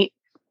point,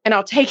 and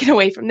I'll take it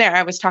away from there.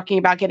 I was talking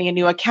about getting a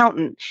new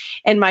accountant.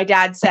 And my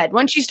dad said,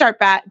 once you start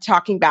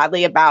talking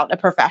badly about a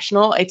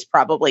professional, it's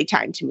probably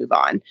time to move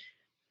on.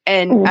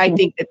 And I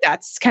think that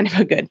that's kind of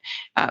a good,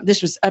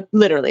 this was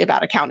literally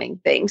about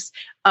accounting things.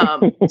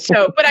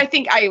 But I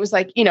think I was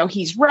like,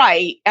 he's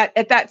right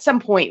at that some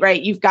point,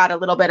 right? You've got a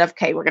little bit of,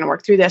 okay, we're going to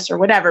work through this or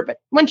whatever.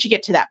 But once you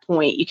get to that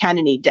point, you kind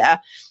of need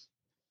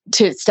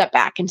to step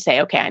back and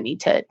say, okay, I need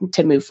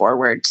to move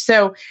forward.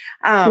 So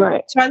I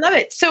love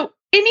it. So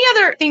any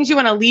other things you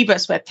want to leave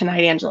us with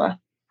tonight, Angela?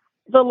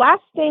 The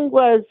last thing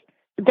was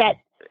that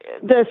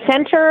the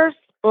centers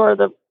or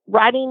the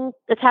riding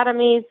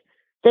academies,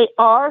 they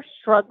are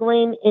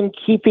struggling in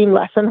keeping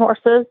lesson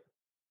horses.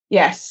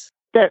 Yes.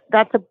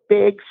 That's a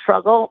big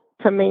struggle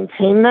to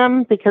maintain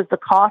them because the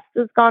cost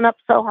has gone up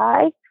so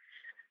high.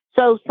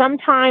 So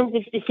sometimes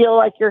if you feel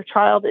like your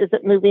child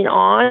isn't moving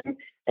on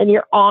and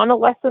you're on a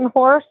lesson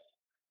horse,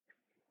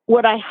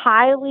 what I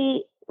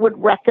highly would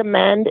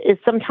recommend is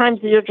sometimes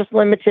you're just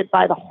limited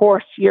by the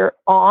horse you're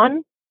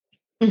on.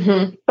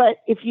 Mm-hmm. But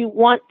if you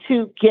want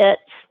to get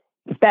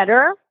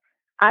better,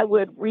 I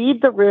would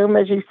read the room,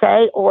 as you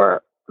say,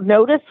 or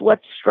notice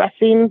what's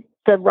stressing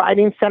the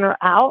riding center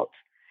out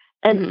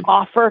and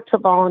offer to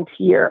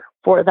volunteer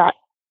for that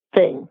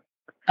thing.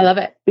 I love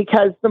it.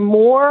 Because the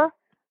more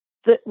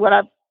that what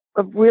I've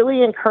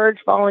really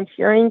encouraged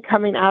volunteering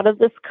coming out of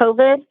this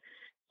COVID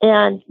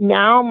And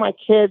now my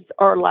kids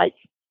are like,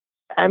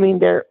 I mean,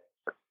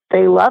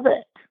 they love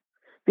it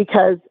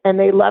because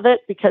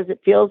it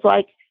feels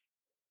like,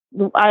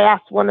 I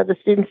asked one of the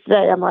students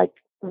today, I'm like,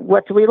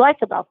 what do we like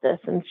about this?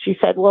 And she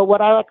said, well,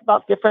 what I like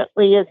about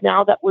differently is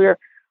now that we're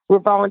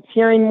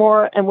volunteering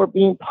more and we're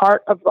being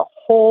part of the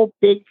whole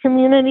big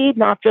community,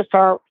 not just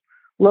our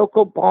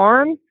local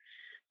barn,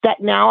 that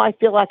now I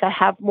feel like I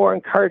have more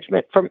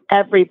encouragement from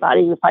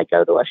everybody if I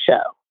go to a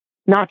show,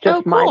 not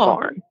just my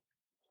barn.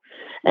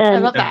 And I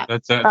love that.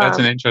 That's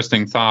an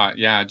interesting thought.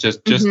 Yeah.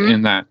 Just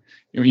in that,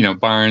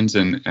 barns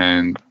and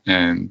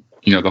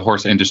the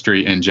horse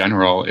industry in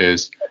general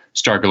is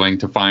struggling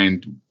to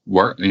find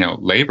work,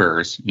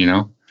 laborers,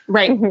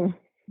 Right. Mm-hmm.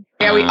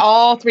 Yeah. We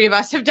all three of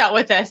us have dealt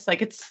with this.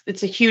 Like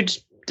it's a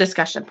huge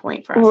discussion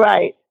point for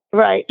us.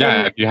 Right. Yeah.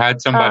 And, if you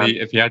had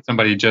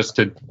somebody just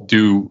to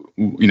do,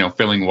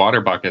 filling water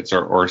buckets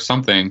or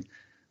something,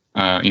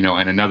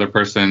 and another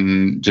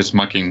person just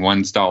mucking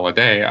one stall a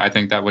day, I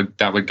think that would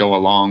go a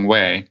long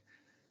way,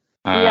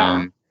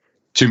 to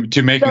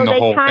making the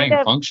whole thing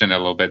function a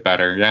little bit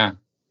better. Yeah.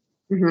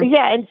 Mm-hmm.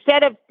 Yeah.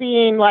 Instead of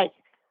being like,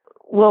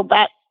 well,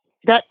 that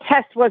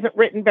test wasn't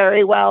written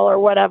very well or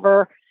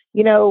whatever,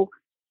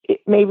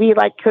 maybe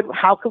like,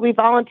 how could we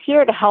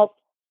volunteer to help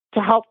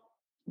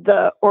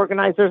the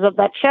organizers of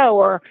that show?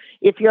 Or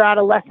if you're at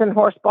a lesson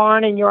horse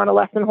barn and you're on a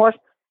lesson horse,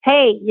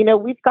 hey,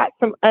 we've got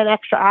an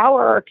extra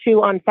hour or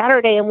two on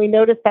Saturday and we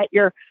noticed that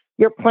your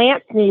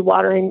plants need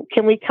watering.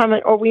 Can we come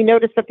in? Or we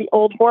noticed that the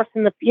old horse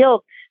in the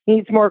field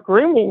needs more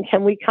grooming.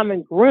 Can we come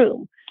and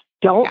groom?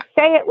 Don't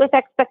say it with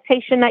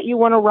expectation that you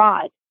want to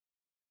ride.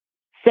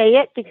 Say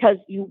it because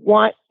you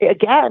want,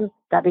 again,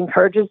 that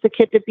encourages the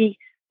kid to be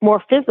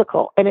more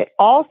physical. And it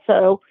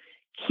also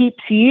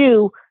keeps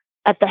you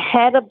at the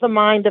head of the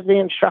mind of the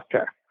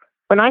instructor.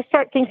 When I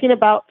start thinking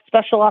about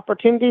special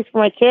opportunities for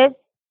my kids,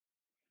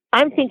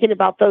 I'm thinking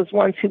about those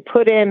ones who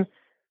put in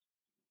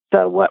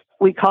what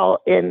we call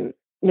in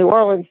New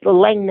Orleans, the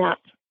langnat,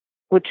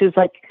 which is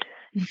like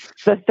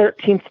the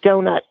 13th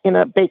donut in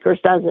a baker's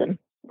dozen,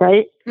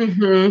 right?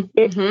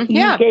 Mm-hmm.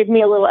 You gave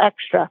me a little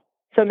extra.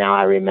 So now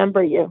I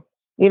remember you.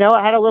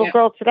 I had a little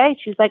girl today.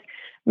 She's like,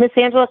 Miss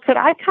Angela, could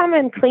I come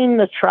and clean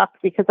the truck?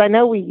 Because I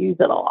know we use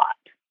it a lot.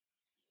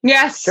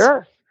 Yes.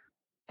 Sure.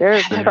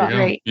 There's the truck.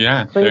 Great.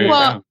 Yeah. There you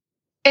go.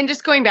 And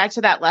just going back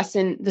to that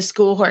lesson, the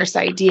school horse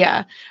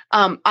idea,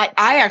 I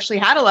actually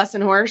had a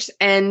lesson horse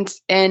and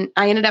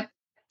I ended up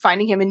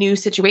finding him a new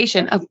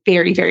situation, a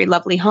very, very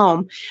lovely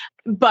home.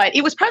 But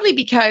it was partly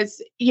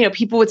because,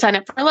 people would sign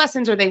up for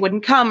lessons or they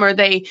wouldn't come or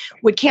they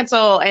would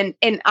cancel. And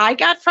I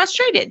got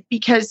frustrated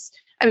because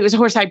it was a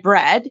horse I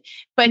bred,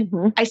 but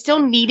I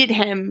still needed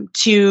him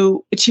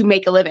to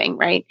make a living.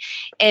 Right.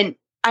 And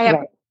I have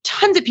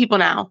tons of people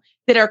now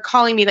that are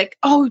calling me like,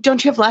 oh,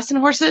 don't you have lesson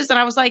horses? And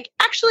I was like,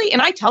 actually,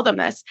 and I tell them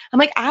this, I'm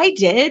like, I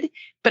did,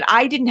 but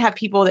I didn't have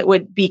people that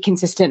would be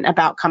consistent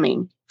about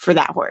coming for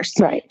that horse.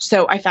 Right.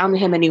 So I found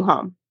him a new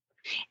home.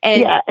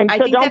 And and I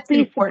so think don't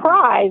be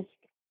surprised.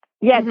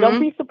 Yeah. Don't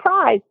be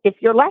surprised if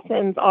your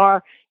lessons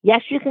are,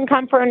 yes, you can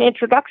come for an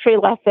introductory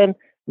lesson,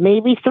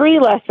 maybe 3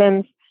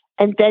 lessons,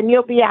 and then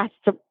you'll be asked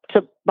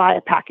to buy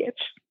a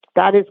package.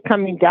 That is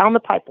coming down the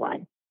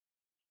pipeline.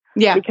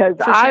 Yeah. Because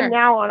I'm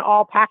now on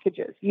all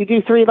packages. You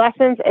do 3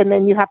 lessons and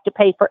then you have to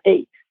pay for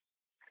 8.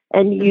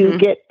 And you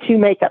get 2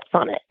 makeups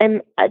on it.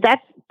 And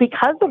that's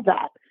because of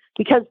that.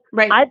 Because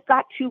I've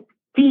got to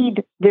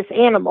feed this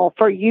animal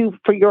for you,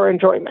 for your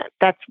enjoyment.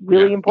 That's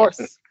really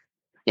important.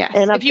 Yes.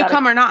 And if you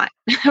come or not,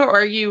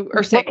 or you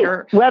are sick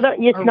or whether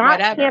it's or not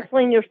whatever.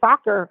 canceling your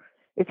soccer,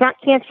 it's not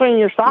canceling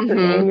your soccer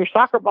game. Your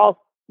soccer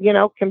ball,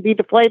 can be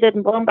deflated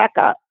and blown back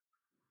up.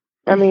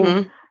 I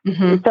mean,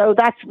 so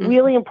that's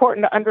really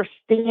important to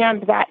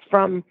understand that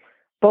from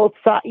both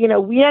sides.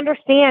 We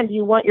understand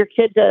you want your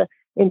kid to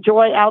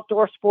enjoy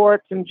outdoor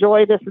sports,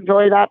 enjoy this,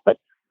 enjoy that, but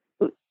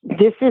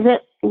this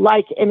isn't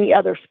like any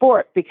other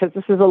sport because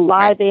this is a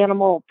live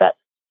animal that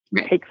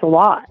takes a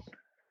lot.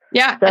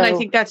 Yeah. So and I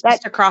think that's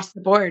just across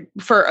the board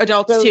for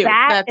adults too.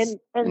 That's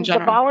and the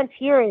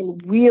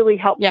volunteering really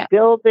helps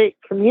build the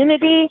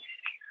community,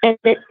 and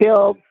it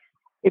builds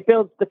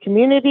the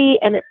community,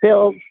 and it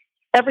builds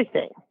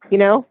everything,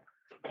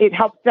 It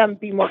helps them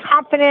be more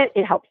confident.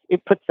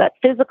 It puts that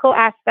physical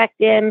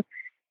aspect in.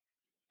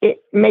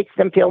 It makes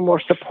them feel more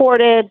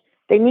supported.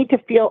 They need to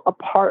feel a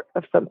part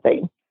of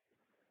something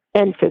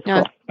and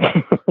physical.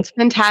 Yeah. It's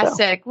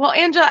fantastic. Well,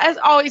 Angela, as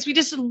always, we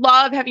just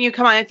love having you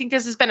come on. I think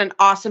this has been an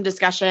awesome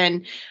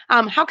discussion.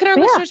 How can our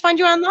listeners find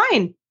you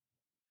online?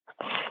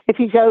 If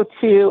you go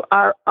to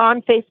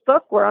on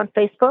Facebook, we're on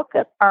Facebook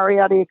at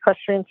Ariati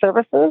Equestrian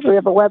Services. We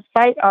have a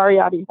website,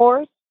 Ariati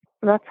Horse,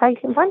 and that's how you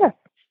can find us.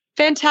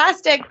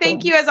 Fantastic.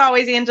 Thank you as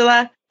always,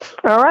 Angela.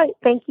 All right.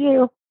 Thank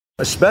you.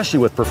 Especially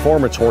with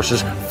performance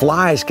horses,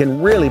 flies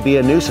can really be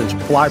a nuisance.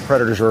 Fly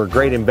predators are a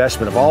great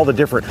investment of all the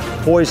different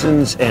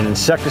poisons and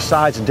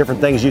insecticides and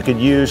different things you could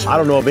use. I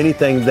don't know of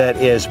anything that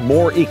is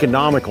more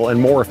economical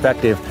and more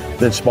effective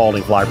than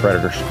Spalding fly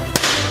predators.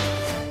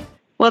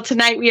 Well,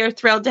 tonight we are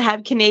thrilled to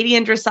have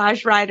Canadian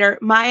dressage rider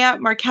Maya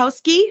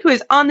Markowski, who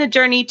is on the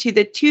journey to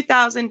the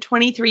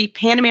 2023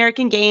 Pan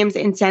American Games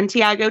in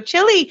Santiago,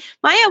 Chile.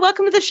 Maya,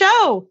 welcome to the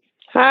show.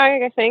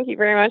 Hi, thank you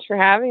very much for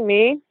having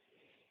me.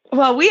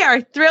 Well, we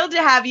are thrilled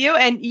to have you,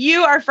 and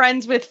you are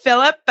friends with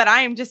Philip, but I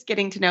am just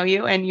getting to know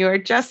you, and you're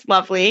just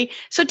lovely.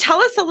 So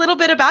tell us a little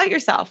bit about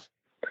yourself.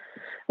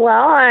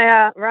 Well,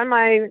 I run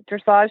my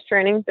dressage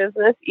training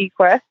business,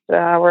 eQuest.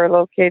 We're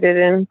located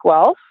in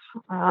Guelph.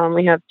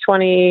 We have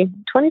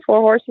 24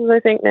 horses, I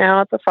think,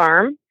 now at the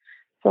farm.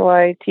 So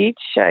I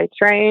teach, I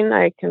train,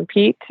 I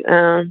compete,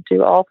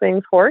 do all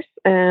things horse,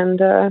 and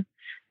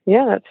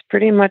that's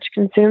pretty much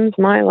consumes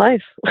my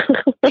life.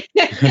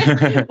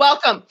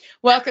 Welcome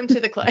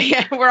to the club.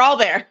 Yeah, we're all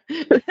there.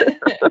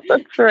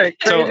 That's right.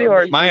 Crazy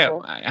horse Maya,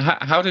 people.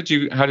 how did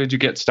you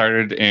get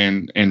started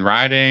in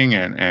riding,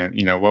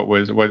 and what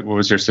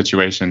was your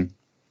situation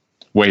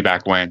way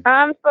back when?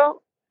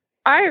 So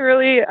I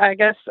really, I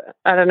guess,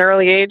 at an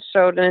early age,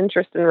 showed an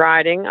interest in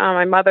riding.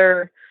 My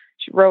mother,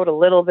 she rode a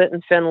little bit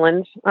in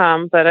Finland,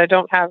 but I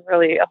don't have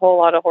really a whole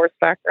lot of horse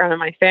background in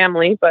my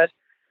family. But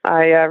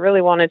I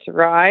really wanted to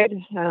ride.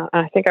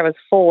 I think I was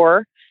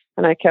 4,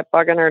 and I kept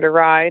bugging her to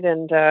ride.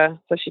 And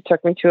so she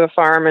took me to a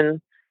farm,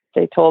 and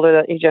they told her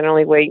that you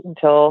generally wait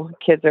until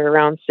kids are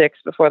around 6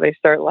 before they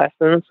start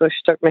lessons. So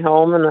she took me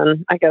home, and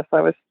then I guess I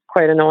was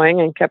quite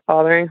annoying and kept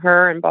bothering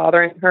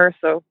her.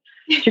 So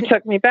she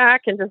took me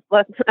back and just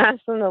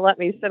asked them to let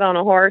me sit on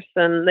a horse,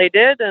 and they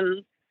did.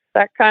 And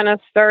that kind of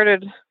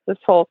started this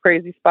whole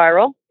crazy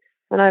spiral,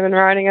 and I've been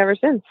riding ever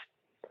since.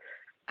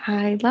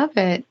 I love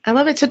it.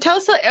 So tell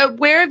us,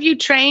 where have you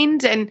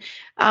trained, and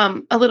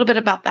a little bit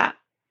about that.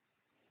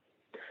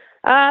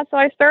 So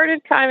I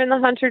started kind of in the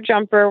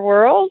hunter-jumper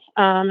world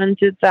and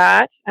did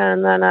that.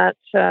 And then at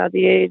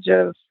the age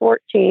of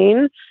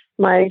 14,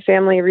 my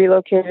family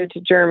relocated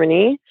to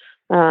Germany.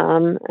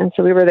 And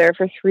so we were there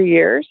for 3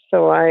 years.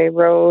 So I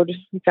rode,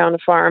 we found a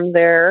farm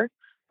there.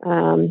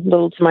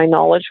 Little to my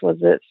knowledge was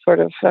it sort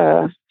of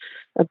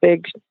a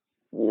big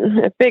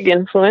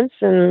influence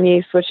in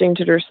me switching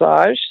to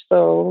dressage.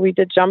 So we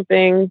did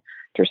jumping,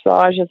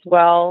 dressage as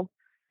well,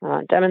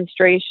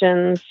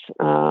 demonstrations.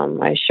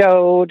 I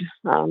showed,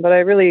 but I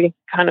really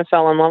kind of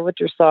fell in love with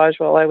dressage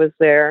while I was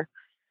there.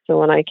 So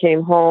when I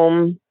came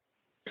home,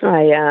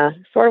 I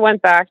sort of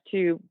went back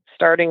to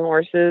starting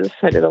horses.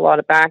 I did a lot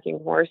of backing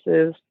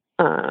horses,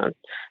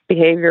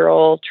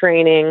 behavioral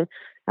training.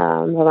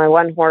 But my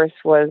one horse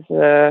was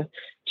a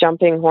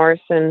jumping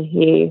horse, and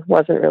he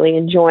wasn't really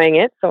enjoying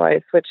it. So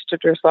I switched to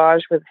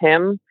dressage with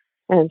him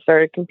and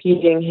started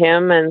competing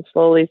him, and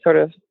slowly sort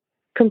of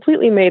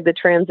completely made the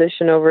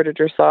transition over to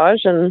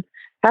dressage and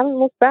haven't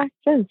looked back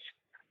since.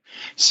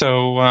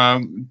 So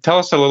tell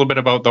us a little bit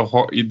about the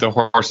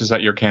horses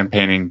that you're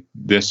campaigning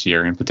this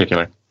year in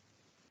particular.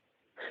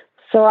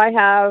 So I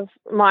have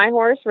my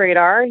horse,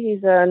 Radar.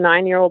 He's a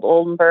 9-year-old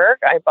Oldenburg.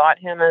 I bought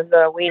him as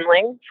a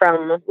weanling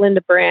from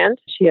Linda Brand.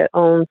 She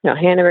owns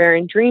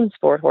Hanoverian Dream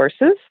Sport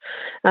horses.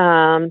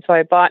 So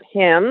I bought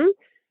him.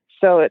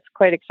 So it's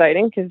quite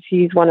exciting because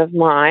he's one of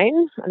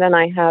mine. And then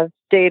I have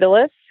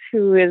Daedalus,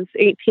 who is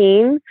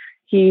 18.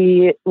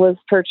 He was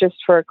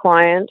purchased for a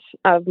client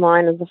of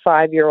mine as a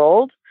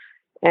 5-year-old.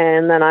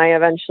 And then I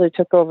eventually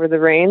took over the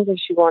reins and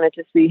she wanted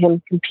to see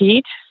him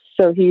compete.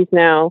 So he's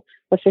now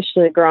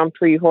officially a Grand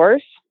Prix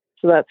horse.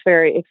 So that's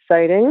very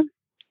exciting.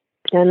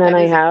 And then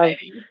I have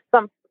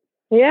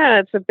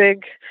it's a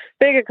big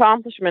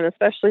accomplishment,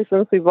 especially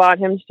since we bought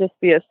him to just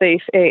be a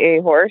safe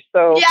AA horse.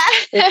 So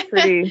it's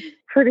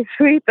pretty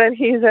sweet that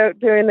he's out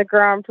doing the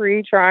Grand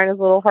Prix, trying his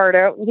little heart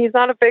out. And he's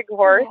not a big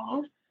horse,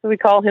 so we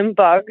call him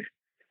Bug.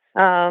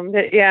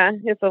 But yeah,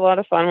 it's a lot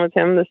of fun with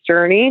him, this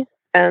journey.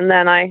 And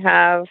then I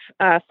have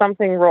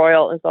Something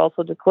Royal is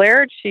also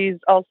declared. She's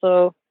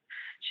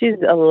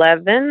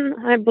 11,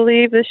 I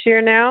believe, this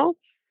year now.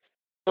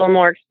 A little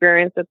more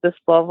experience at this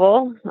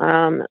level.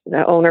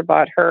 The owner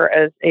bought her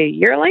as a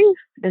yearling,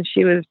 and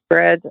she was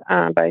bred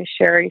by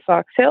Sherry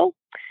Foxhill,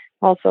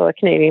 also a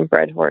Canadian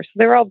bred horse.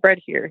 They're all bred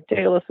here.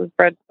 Daedalus was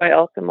bred by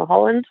Elke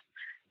Mulholland,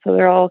 so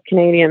they're all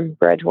Canadian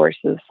bred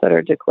horses that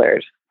are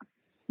declared.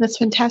 That's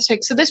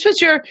fantastic. So this was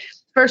your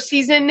first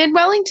season in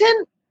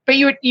Wellington, but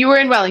you were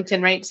in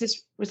Wellington, right?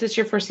 Was this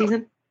your first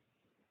season?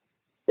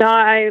 No,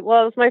 it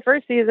was my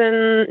first season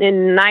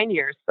in 9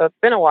 years, so it's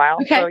been a while.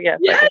 Okay. So yes,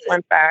 I just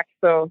went back.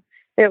 So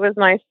it was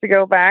nice to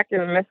go back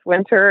and miss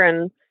winter,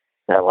 and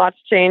lots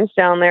changed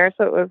down there.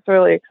 So it was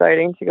really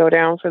exciting to go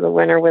down for the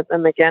winter with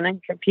them again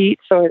and compete.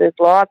 So I did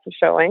lots of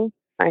showing.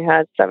 I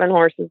had 7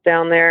 horses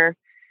down there.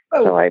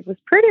 Oh. So I was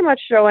pretty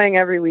much showing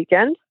every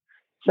weekend.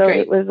 So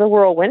It was a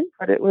whirlwind,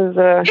 but it was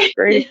a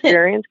great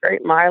experience,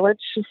 great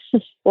mileage,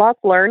 lots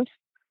learned,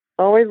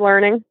 always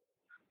learning.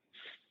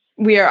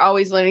 We are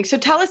always learning. So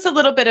tell us a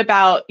little bit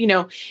about,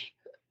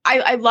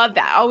 I love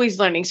that, always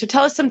learning. So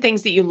tell us some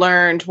things that you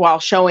learned while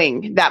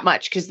showing that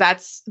much, because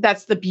that's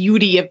the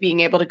beauty of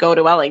being able to go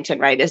to Wellington,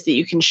 right? Is that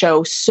you can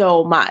show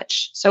so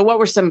much. So what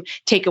were some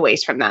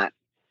takeaways from that?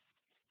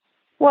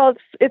 Well,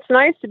 it's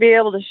nice to be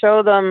able to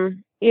show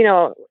them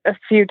a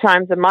few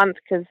times a month,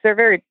 because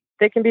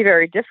they can be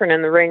very different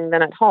in the ring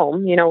than at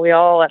home. We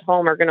all at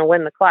home are going to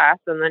win the class,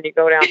 and then you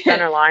go down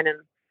center line and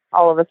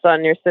all of a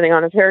sudden you're sitting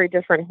on a very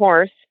different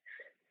horse.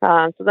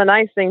 So the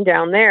nice thing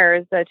down there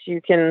is that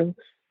you can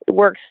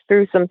work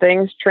through some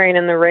things, train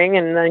in the ring,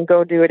 and then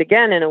go do it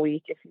again in a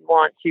week if you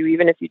want to.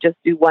 Even if you just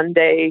do one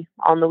day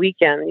on the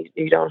weekend,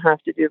 you don't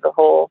have to do the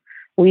whole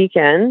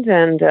weekend.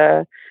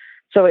 And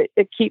so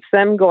it keeps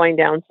them going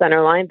down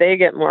center line. They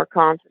get more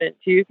confident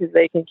too, because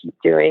they can keep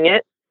doing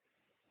it.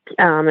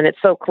 And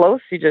it's so close.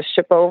 You just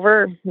ship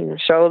over,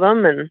 show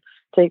them and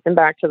take them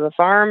back to the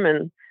farm.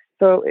 And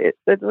so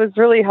it was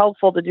really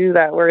helpful to do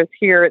that. Whereas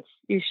here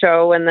you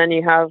show and then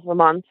you have a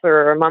month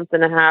or a month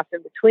and a half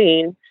in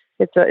between.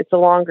 It's a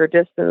longer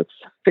distance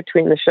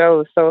between the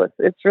shows. So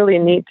it's really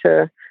neat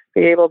to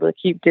be able to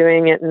keep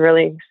doing it and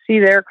really see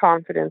their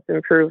confidence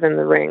improve in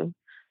the ring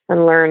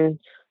and learn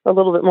a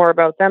little bit more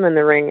about them in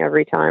the ring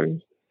every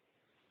time.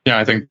 Yeah,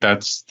 I think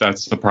that's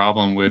the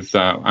problem with,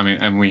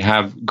 and we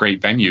have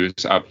great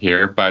venues up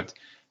here, but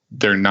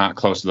they're not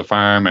close to the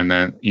farm. And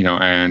then,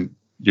 and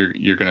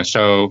you're going to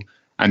show,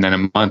 and then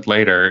a month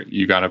later,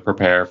 you got to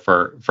prepare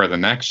for the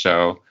next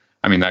show.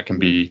 I mean, that can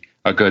be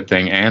a good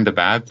thing and a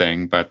bad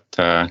thing, but,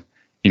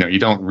 you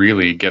don't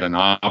really get an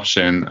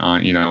option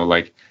on,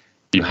 like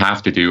you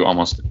have to do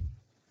almost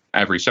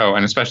every show.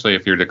 And especially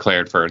if you're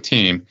declared for a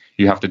team,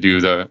 you have to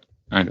do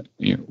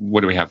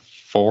what do we have?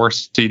 4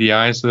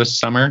 CDIs this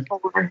summer,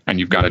 and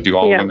you've got to do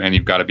all of them, and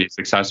you've got to be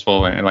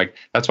successful. And like,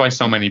 that's why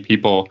so many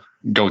people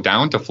go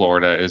down to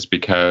Florida, is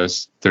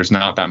because there's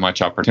not that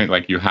much opportunity.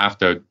 Like, you have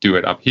to do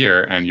it up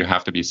here and you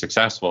have to be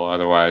successful.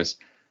 Otherwise,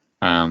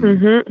 you're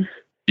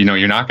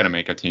not going to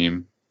make a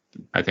team.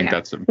 I think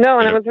that's and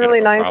it was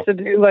really nice to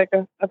do like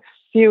a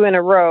few in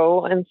a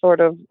row and sort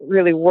of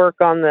really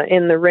work on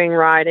in the ring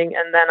riding.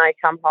 And then I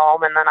come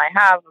home, and then I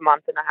have a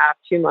month and a half,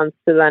 2 months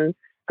to then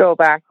go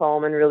back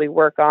home and really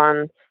work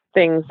on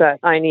things that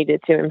I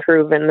needed to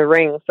improve in the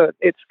ring. So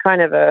it's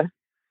kind of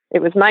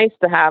it was nice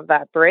to have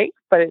that break,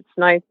 but it's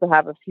nice to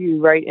have a few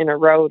right in a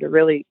row to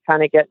really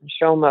kind of get in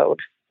show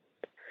mode.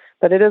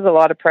 But it is a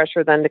lot of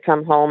pressure then to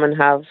come home and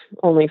have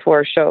only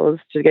 4 shows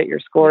to get your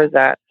scores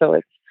at. So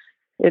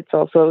it's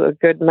also a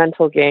good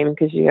mental game,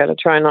 because you got to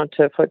try not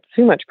to put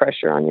too much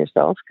pressure on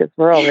yourself, because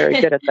we're all very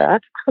good at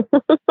that.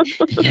 That's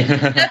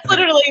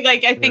literally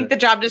like, I think, the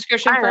job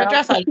description for a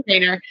dressage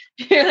trainer.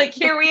 You're like,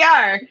 here we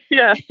are.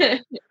 Yeah,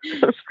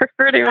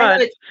 pretty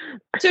much.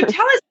 So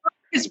tell us,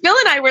 because Bill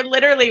and I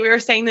we were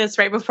saying this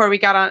right before we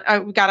got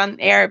on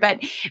air,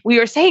 but we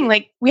were saying,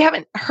 like, we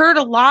haven't heard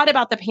a lot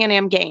about the Pan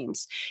Am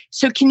Games.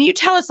 So can you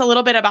tell us a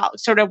little bit about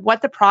sort of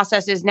what the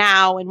process is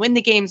now and when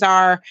the games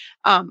are?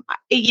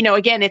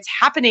 Again, it's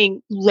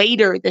happening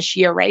later this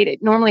year, right?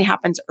 It normally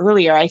happens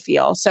earlier, I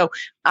feel. So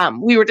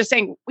we were just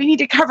saying we need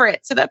to cover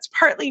it. So that's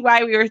partly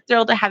why we were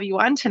thrilled to have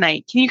you on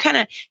tonight. Can you kind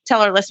of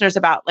tell our listeners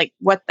about like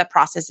what the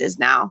process is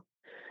now?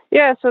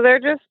 Yeah, so they're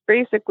just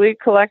basically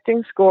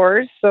collecting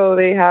scores. So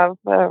they have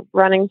a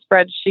running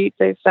spreadsheet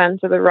they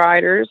send to the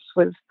riders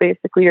with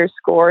basically your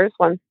scores.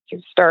 Once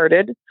you've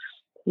started,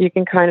 you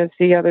can kind of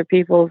see other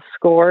people's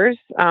scores.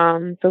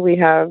 So we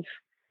have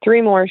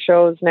 3 more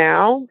shows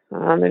now.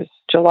 There's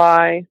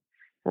July,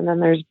 and then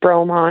there's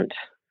Bromont,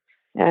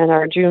 and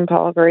our June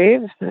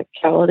Palgrave at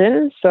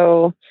Caledon.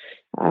 So,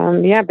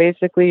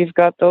 basically you've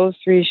got those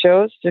 3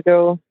 shows to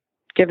go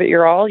give it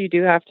your all. You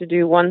do have to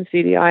do 1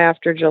 CDI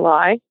after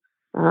July.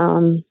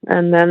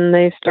 And then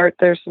they start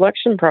their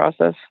selection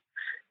process,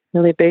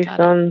 really based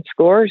on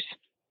scores.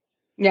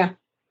 Yeah,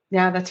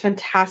 that's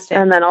fantastic.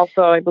 And then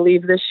also, I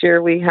believe this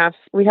year we have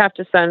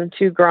to send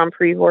 2 Grand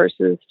Prix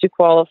horses to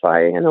qualify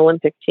an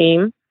Olympic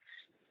team.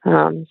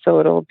 So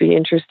it'll be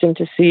interesting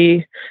to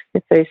see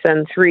if they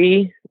send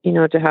 3,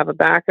 to have a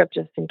backup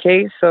just in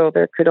case. So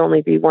there could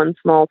only be 1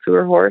 small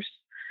tour horse.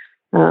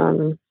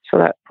 So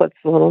that puts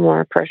a little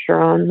more pressure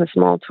on the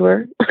small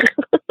tour.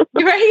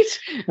 Right.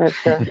 But,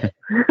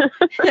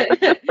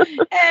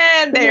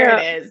 and there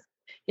it is.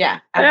 Yeah,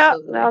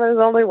 absolutely. Now there's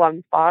only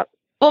 1 spot.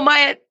 Well,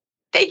 Maya,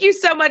 thank you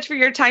so much for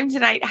your time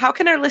tonight. How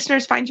can our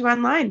listeners find you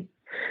online?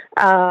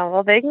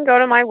 Well, they can go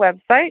to my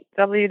website,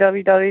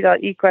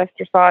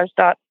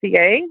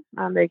 www.equestdressage.ca.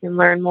 They can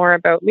learn more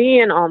about me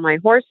and all my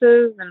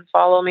horses, and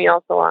follow me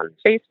also on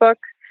Facebook,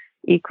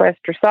 Equest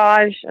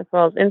Dressage, as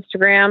well as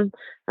Instagram.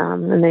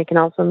 And they can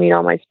also meet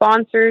all my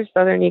sponsors.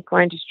 Southern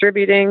Equine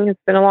Distributing has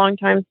been a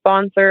long-time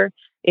sponsor.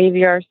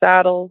 AVR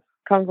Saddles,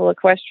 Cumville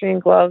Equestrian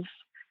Gloves,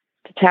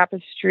 The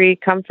Tapestry,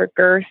 Comfort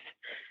Girth,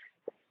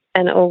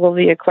 and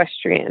Ogilvy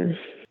Equestrian.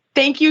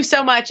 Thank you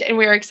so much. And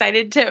we're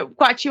excited to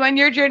watch you on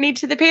your journey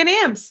to the Pan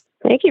Ams.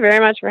 Thank you very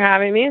much for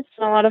having me. It's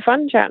been a lot of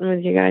fun chatting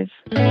with you guys.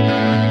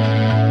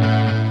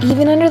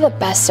 Even under the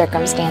best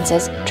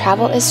circumstances,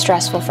 travel is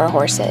stressful for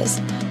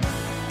horses.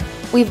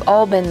 We've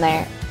all been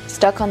there,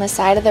 stuck on the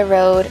side of the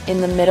road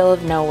in the middle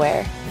of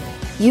nowhere.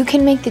 You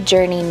can make the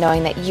journey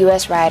knowing that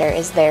US Rider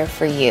is there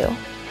for you.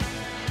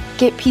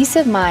 Get peace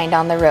of mind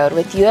on the road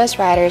with US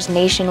Rider's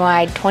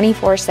nationwide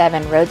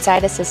 24/7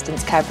 roadside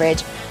assistance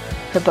coverage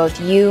for both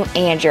you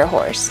and your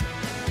horse.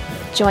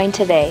 Join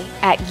today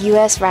at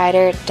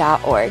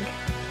usrider.org.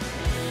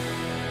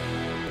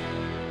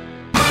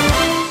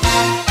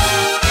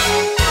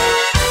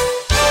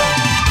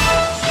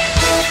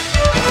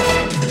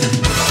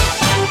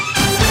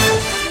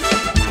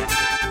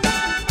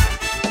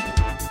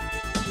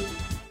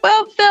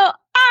 Well, Phil,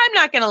 I'm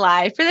not going to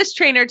lie. For this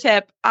trainer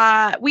tip,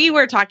 we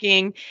were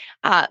talking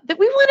that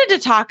we wanted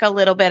to talk a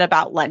little bit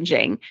about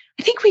lunging.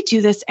 I think we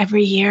do this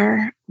every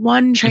year.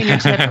 One trainer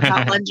tip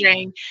about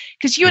lunging,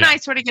 because you and I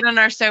sort of get on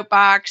our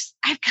soapbox.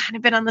 I've kind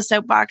of been on the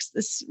soapbox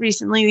this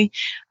recently,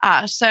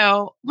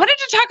 so wanted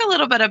to talk a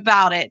little bit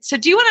about it. So,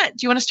 do you want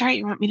to start?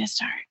 You want me to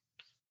start?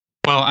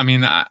 Well, I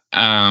mean,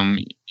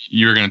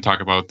 you're going to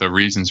talk about the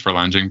reasons for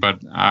lunging, but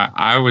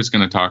I was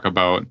going to talk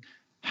about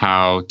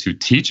how to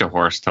teach a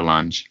horse to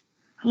lunge.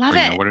 Love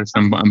it. What are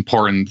some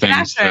important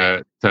things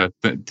to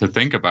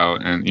think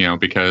about? And,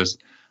 because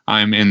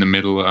I'm in the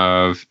middle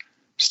of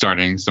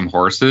starting some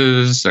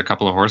horses, a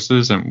couple of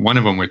horses, and one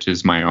of them, which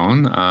is my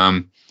own.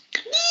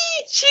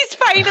 She's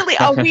finally,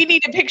 we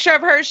need a picture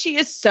of her. She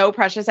is so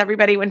precious,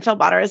 everybody. When Phil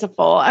bought her as a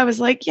foal, I was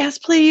like, yes,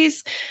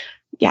 please.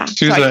 Yeah.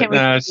 She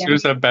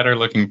was a better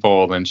looking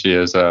foal than she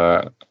was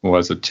a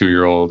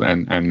 2-year-old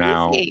and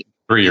now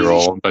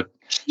 3-year-old, but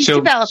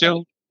she'll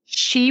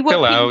She will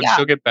chill out.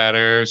 She'll get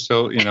better.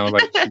 She'll,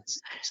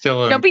 she's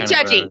still don't be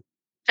judgy,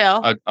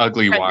 Phil.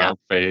 Ugly wild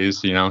phase,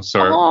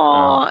 sort.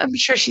 I'm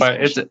sure she's. But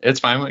it's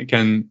fine. We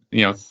can,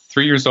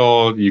 3 years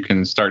old, you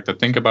can start to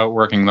think about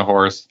working the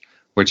horse,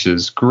 which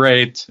is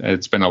great.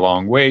 It's been a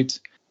long wait,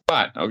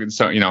 but okay.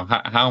 So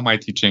how am I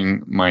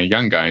teaching my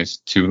young guys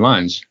to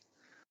lunge?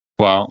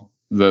 Well,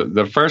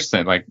 the first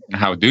thing, like,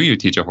 how do you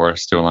teach a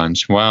horse to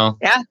lunge? Well,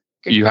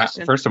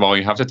 first of all,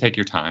 you have to take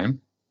your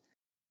time.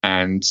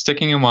 And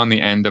sticking him on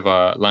the end of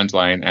a lunge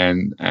line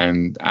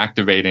and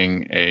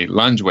activating a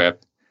lunge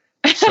whip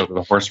so that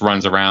the horse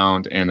runs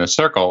around in a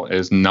circle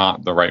is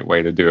not the right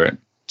way to do it.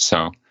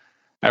 So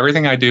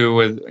everything I do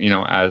with,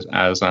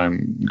 as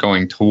I'm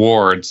going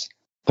towards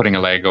putting a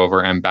leg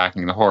over and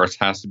backing the horse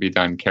has to be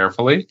done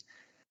carefully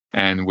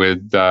and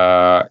with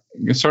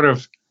sort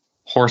of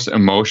horse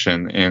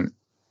emotion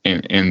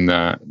in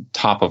the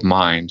top of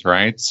mind,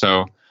 right?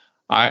 So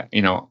I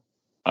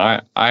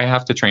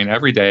have to train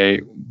every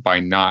day by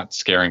not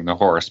scaring the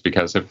horse,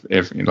 because if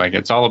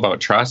it's all about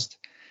trust,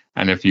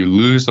 and if you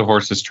lose the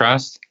horse's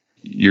trust,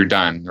 you're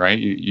done, right?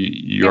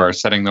 You are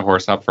setting the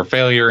horse up for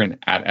failure and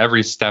at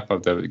every step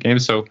of the game.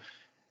 So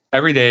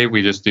every day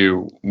we just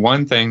do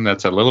one thing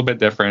that's a little bit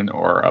different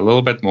or a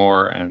little bit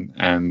more.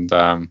 And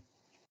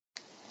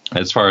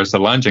as far as the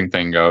lunging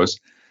thing goes,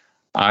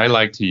 I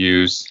like to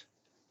use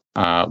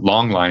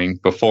long lining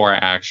before I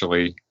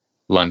actually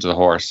lunge the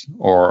horse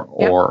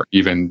or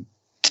even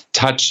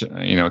touch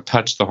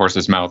the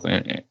horse's mouth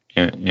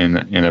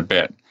in a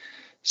bit.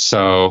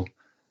 So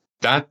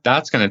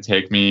that's going to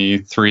take me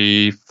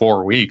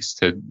 3-4 weeks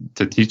to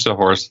teach the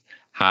horse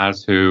how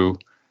to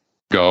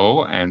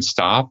go and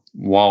stop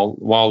while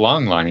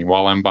long lining,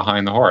 while I'm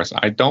behind the horse.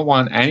 I don't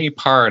want any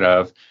part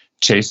of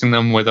chasing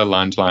them with a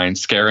lunge line,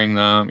 scaring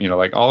them,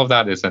 all of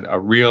that is a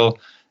real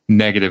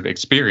negative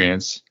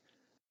experience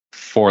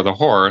for the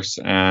horse.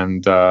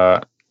 And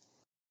I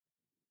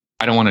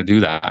don't want to do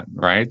that,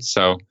 right?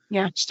 So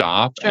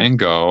stop and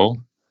go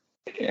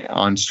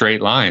on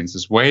straight lines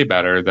is way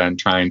better than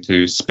trying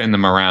to spin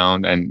them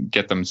around and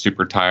get them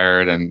super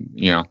tired. And,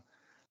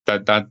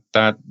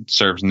 that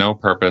serves no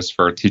purpose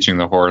for teaching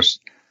the horse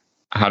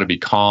how to be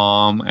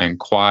calm and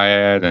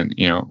quiet and,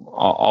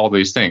 all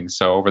these things.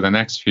 So over the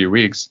next few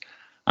weeks,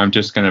 I'm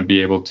just going to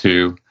be able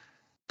to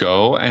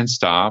go and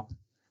stop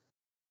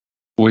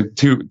with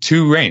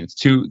two reins,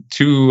 two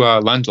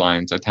lunge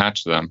lines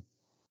attached to them.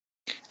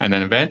 And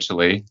then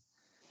eventually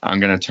I'm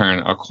going to turn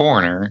a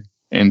corner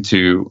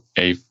into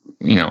a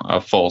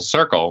full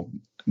circle.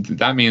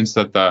 That means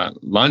that the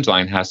lunge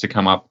line has to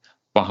come up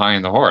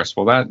behind the horse.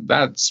 Well,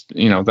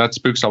 that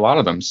spooks a lot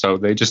of them. So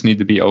they just need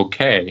to be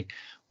okay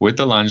with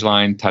the lunge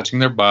line touching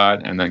their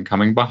butt and then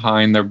coming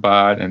behind their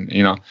butt. And,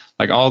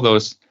 all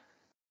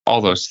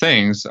those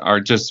things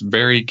are just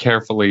very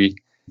carefully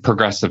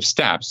progressive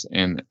steps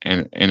in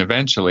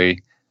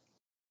eventually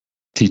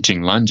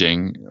teaching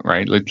lunging,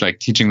 right? Like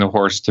teaching the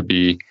horse to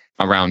be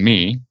around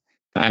me,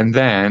 and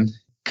then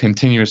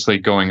continuously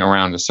going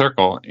around the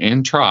circle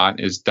in trot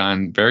is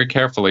done very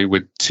carefully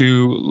with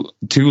two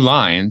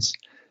lines,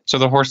 so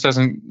the horse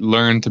doesn't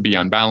learn to be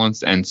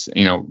unbalanced and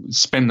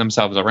spin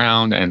themselves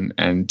around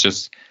and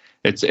just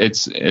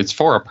it's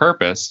for a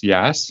purpose,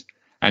 yes,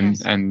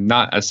 and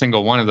not a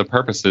single one of the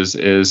purposes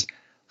is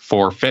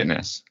for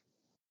fitness.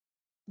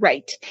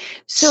 Right.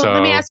 So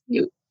let me ask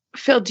you,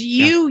 Phil, do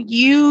you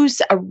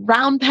use a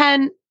round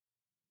pen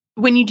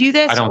when you do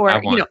this? I don't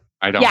have one.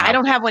 I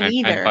don't have one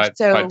either.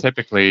 But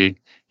typically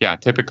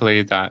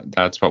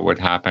that's what would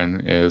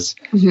happen is,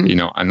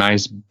 a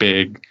nice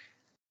big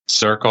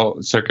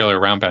circular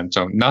round pen.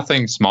 So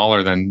nothing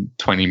smaller than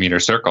 20-meter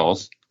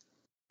circles.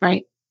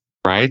 Right.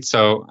 Right.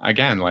 So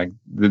again, like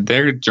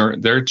their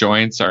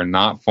joints are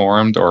not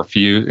formed or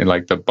fused, and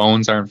like the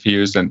bones aren't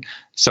fused. And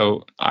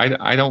so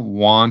I don't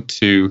want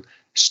to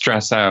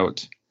stress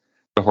out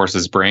the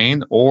horse's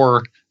brain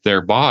or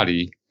their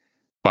body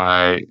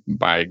by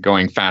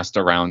going fast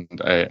around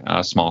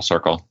a small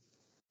circle.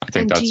 I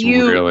think that's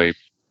really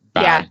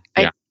bad.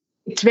 Yeah.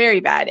 It's very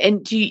bad.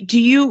 And do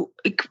you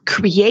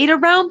create a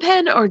round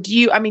pen, or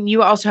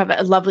you also have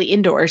a lovely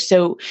indoor,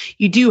 so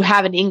you do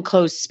have an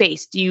enclosed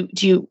space. Do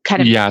you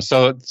kind of? Yeah.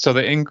 So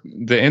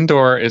the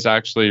indoor is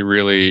actually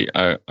really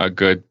a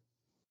good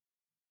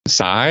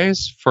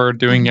size for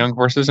doing young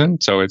horses in.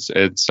 So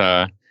it's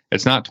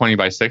not 20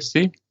 by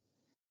 60,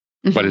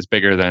 but it's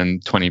bigger than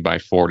 20 by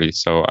 40.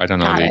 So I don't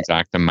know the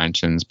exact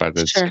dimensions, but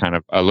it's kind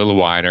of a little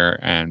wider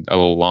and a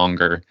little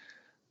longer.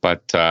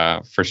 But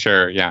for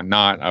sure,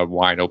 not a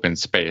wide open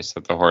space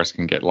that the horse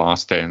can get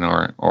lost in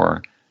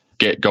or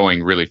get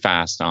going really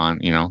fast on,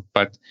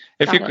 But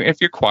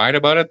if you're quiet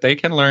about it, they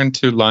can learn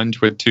to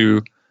lunge with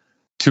two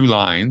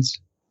lines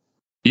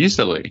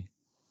easily.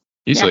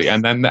 Yes.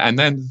 And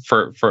then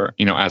for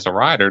as a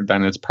rider,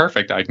 then it's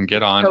perfect. I can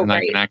get on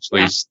I can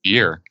actually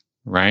steer,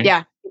 right?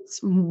 Yeah. It's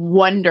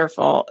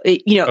wonderful.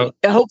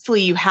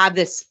 Hopefully you have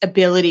this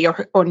ability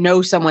or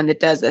know someone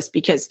that does this,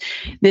 because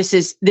this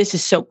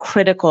is so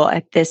critical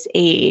at this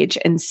age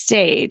and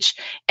stage.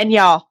 And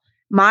y'all,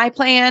 my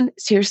plan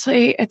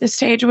seriously at this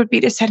stage would be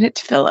to send it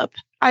to Philip.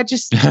 I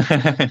just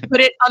put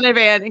it on the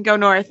van and go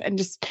north and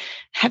just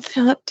have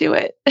Philip do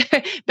it.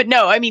 But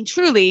no, I mean,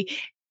 truly,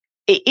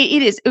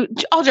 it is,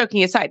 all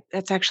joking aside,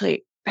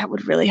 that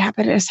would really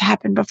happen. It has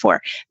happened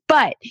before,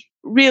 but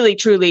really,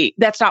 truly,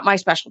 that's not my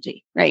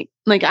specialty, right?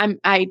 Like I'm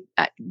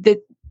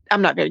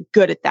not very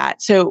good at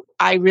that. So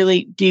I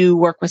really do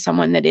work with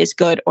someone that is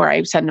good, or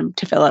I send them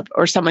to Philip,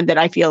 or someone that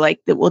I feel like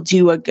that will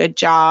do a good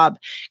job,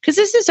 because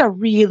this is a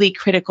really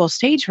critical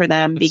stage for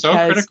them. It's so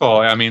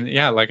critical. I mean,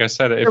 like I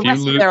said, if you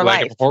lose,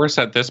 like if a horse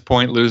at this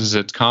point loses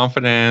its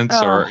confidence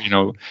or,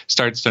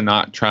 starts to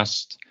not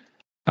trust,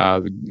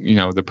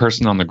 the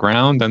person on the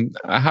ground, then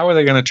how are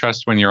they going to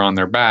trust when you're on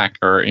their back,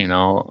 or,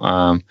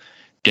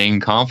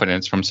 gain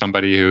confidence from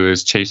somebody who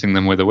is chasing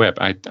them with a whip?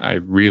 I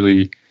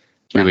really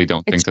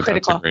don't think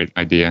that's a great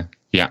idea.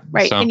 Yeah.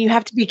 Right. So, and you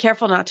have to be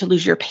careful not to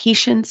lose your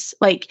patience.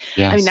 Like,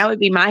 yes. I mean, that would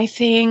be my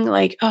thing.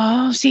 Like,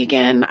 see you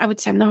again. I would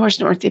send the horse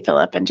north to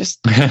Philip and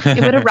just,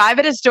 it would arrive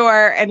at his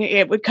door and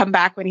it would come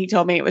back when he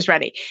told me it was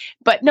ready.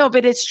 But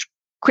it's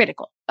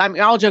critical. I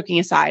mean, all joking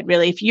aside,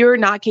 really, if you're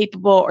not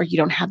capable or you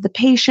don't have the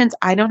patience,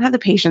 I don't have the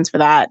patience for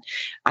that.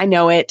 I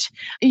know it.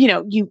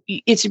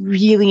 It's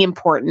really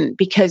important,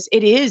 because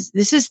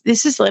this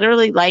is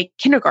literally like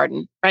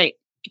kindergarten, right?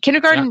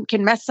 Kindergarten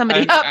can mess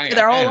somebody up for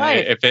their whole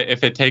life.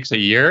 If it takes a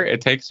year,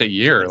 it takes a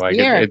year.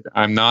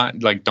 I'm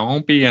not like,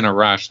 don't be in a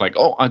rush. Like,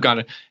 I've got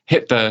to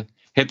hit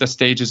the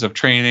stages of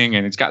training,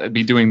 and it's got to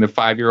be doing the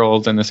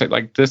 5-year-olds and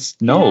this.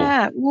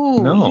 No,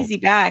 no, easy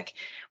back.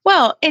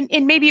 Well,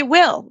 and maybe it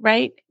will,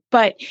 right?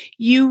 But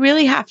you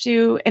really have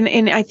to,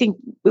 and I think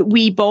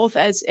we both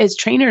as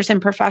trainers and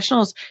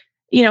professionals,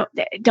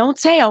 don't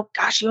say, oh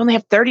gosh, you only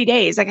have 30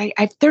 days. Like I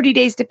have 30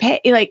 days to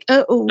pay. Like,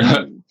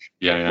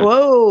 yeah.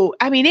 Whoa.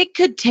 I mean, it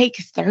could take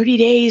 30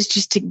 days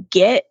just to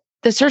get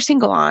the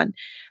surcingle on.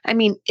 I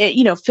mean,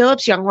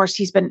 Philip's young horse,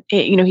 he's been,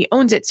 he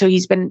owns it. So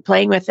he's been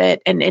playing with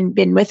it and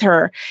been with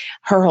her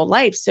whole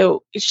life.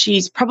 So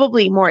she's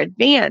probably more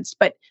advanced,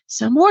 but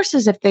some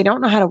horses, if they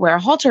don't know how to wear a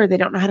halter, they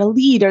don't know how to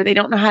lead, or they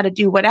don't know how to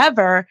do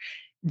whatever,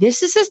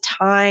 this is a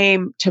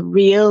time to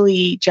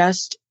really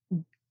just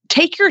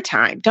take your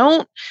time.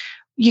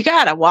 You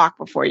got to walk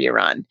before you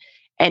run,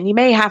 and you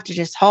may have to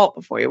just halt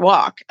before you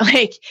walk.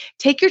 Like,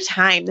 take your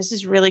time. This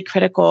is really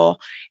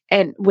critical.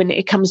 And when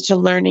it comes to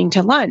learning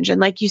to lunge, and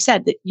like you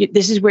said,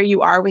 this is where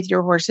you are with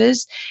your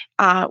horses.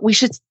 We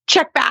should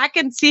check back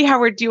and see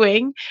how we're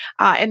doing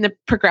in the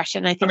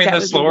progression. I think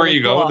the slower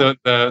you go,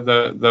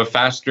 the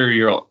faster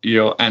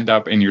you'll end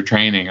up in your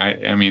training.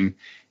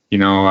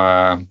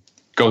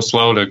 Go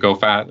slow to go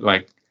fast.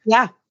 Like,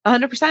 yeah.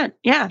 100%.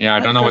 Yeah. Yeah. I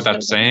don't know what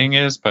that saying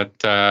is, but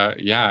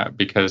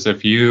because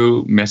if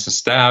you miss a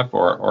step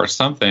or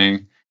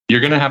something, you're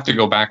going to have to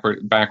go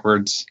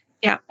backwards.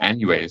 Yeah.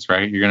 Anyways,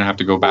 right? You're going to have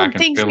to go back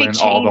and fill in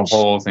all the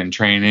holes in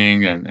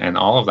training and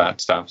all of that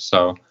stuff.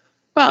 So,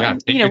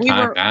 take your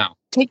time now.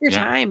 Take your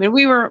time. And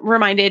we were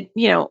reminded,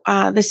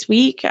 this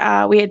week,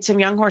 we had some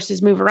young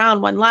horses move around.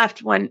 One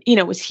left, one,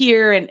 was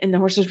here, and the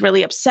horse was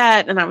really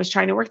upset. And I was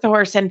trying to work the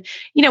horse, and,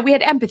 we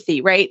had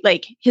empathy, right?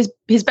 Like his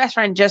best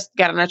friend just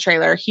got on a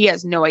trailer. He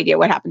has no idea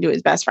what happened to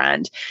his best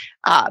friend.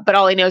 But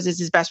all he knows is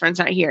his best friend's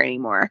not here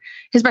anymore.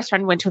 His best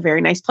friend went to a very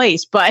nice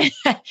place, but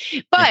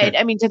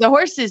I mean, to the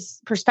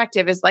horse's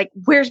perspective is like,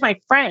 where's my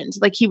friend?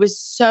 Like, he was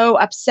so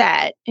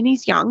upset, and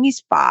he's young,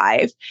 he's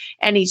 5,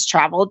 and he's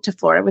traveled to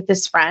Florida with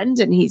this friend,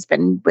 and he's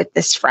been with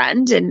this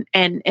friend, and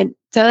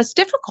so it's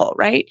difficult,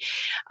 right?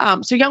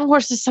 So young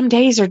horses some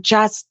days are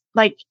just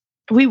like,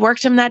 we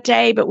worked him that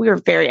day, but we were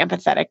very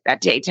empathetic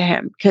that day to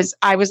him, because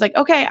I was like,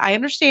 okay, I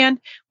understand.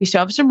 We still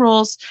have some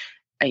rules.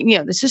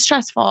 this is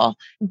stressful,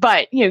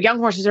 but, young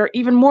horses are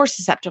even more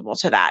susceptible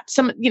to that.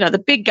 Some,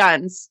 the big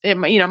guns,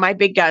 my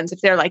big guns,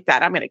 if they're like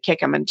that, I'm going to kick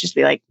them and just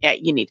be like, yeah,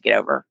 you need to get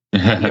over.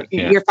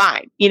 You're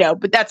fine,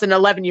 but that's an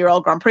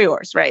 11-year-old Grand Prix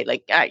horse, right?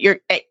 Like,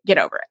 get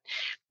over it.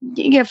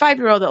 You get a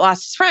 5-year-old that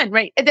lost his friend,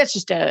 right? That's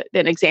just an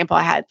example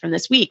I had from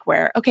this week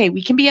where, okay,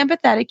 we can be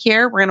empathetic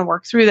here. We're going to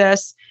work through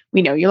this.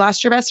 We know you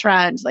lost your best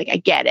friend. Like, I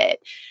get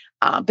it.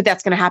 But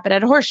that's going to happen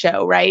at a horse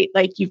show, right?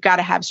 Like, you've got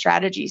to have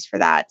strategies for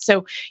that.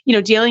 So,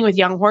 dealing with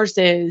young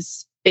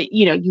horses,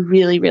 you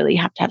really, really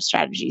have to have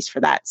strategies for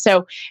that.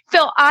 So,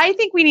 Phil, I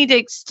think we need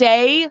to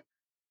stay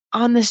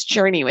on this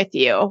journey with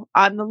you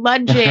on the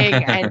lunging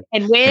and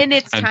when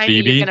it's time that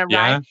you're going to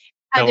ride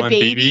on the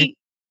baby.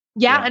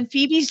 Yeah, on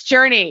Phoebe's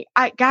journey.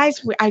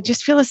 Guys, I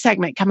just feel a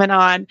segment coming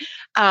on.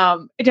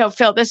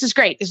 Phil, this is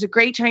great. This is a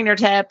great trainer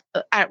tip.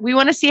 We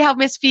want to see how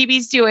Miss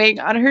Phoebe's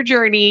doing on her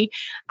journey.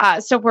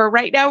 So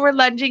right now we're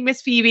lunging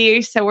Miss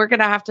Phoebe. So we're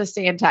going to have to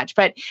stay in touch.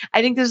 But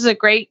I think this is a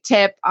great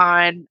tip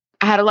on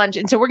how to lunge.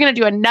 And so we're going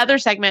to do another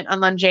segment on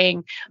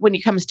lunging when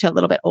he comes to a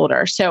little bit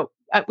older. So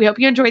we hope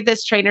you enjoyed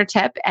this trainer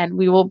tip, and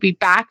we will be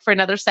back for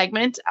another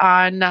segment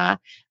on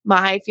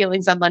my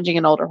feelings on lunging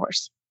an older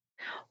horse.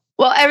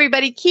 Well,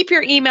 everybody, keep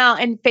your email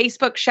and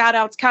Facebook shout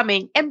outs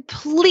coming. And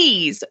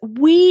please,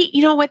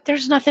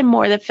 there's nothing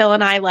more that Phil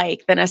and I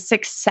like than a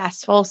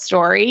successful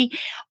story.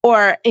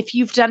 Or if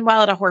you've done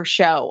well at a horse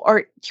show, or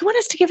you want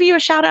us to give you a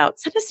shout out,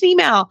 send us an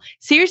email.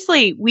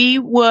 Seriously, we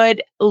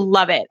would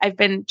love it. I've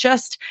been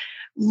just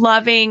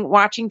loving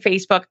watching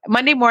Facebook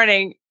Monday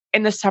morning.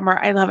 In the summer,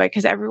 I love it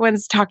because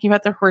everyone's talking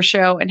about their horse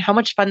show and how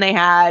much fun they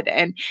had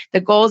and the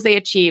goals they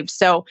achieved.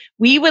 So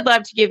we would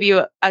love to give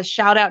you a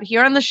shout out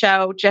here on the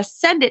show.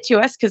 Just send it to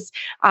us because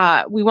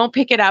we won't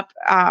pick it up.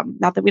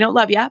 Not that we don't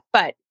love you,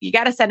 but you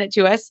got to send it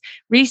to us.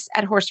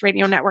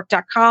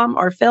 Reese@horseradionetwork.com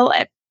or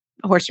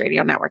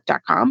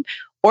Phil@horseradionetwork.com.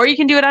 Or you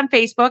can do it on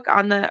Facebook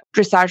on the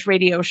Dressage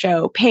Radio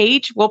Show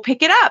page. We'll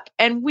pick it up.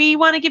 And we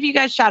want to give you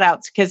guys shout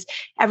outs because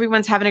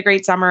everyone's having a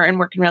great summer and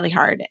working really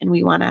hard. And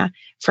we want to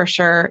for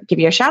sure give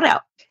you a shout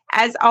out.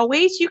 As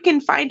always, you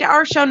can find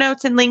our show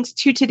notes and links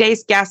to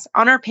today's guests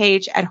on our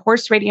page at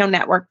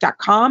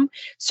horseradionetwork.com.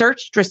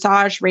 Search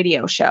Dressage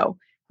Radio Show.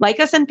 Like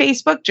us on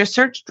Facebook, just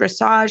search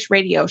Dressage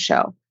Radio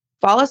Show.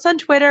 Follow us on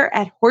Twitter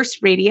at Horse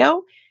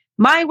Radio.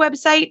 My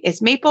website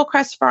is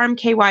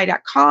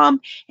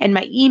maplecrestfarmky.com, and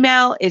my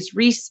email is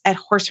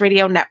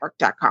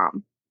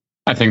reese@horseradionetwork.com.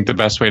 I think the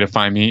best way to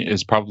find me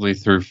is probably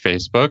through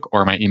Facebook,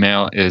 or my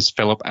email is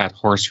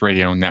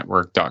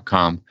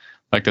philip@horseradionetwork.com.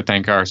 I'd like to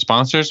thank our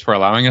sponsors for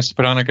allowing us to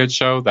put on a good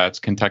show. That's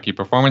Kentucky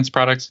Performance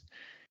Products.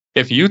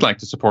 If you'd like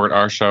to support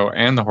our show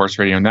and the Horse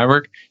Radio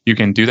Network, you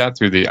can do that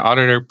through the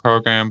auditor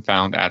program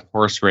found at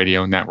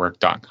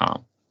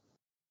horseradionetwork.com.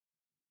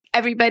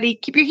 Everybody,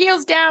 keep your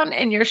heels down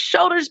and your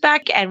shoulders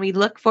back, and we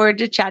look forward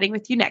to chatting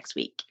with you next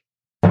week.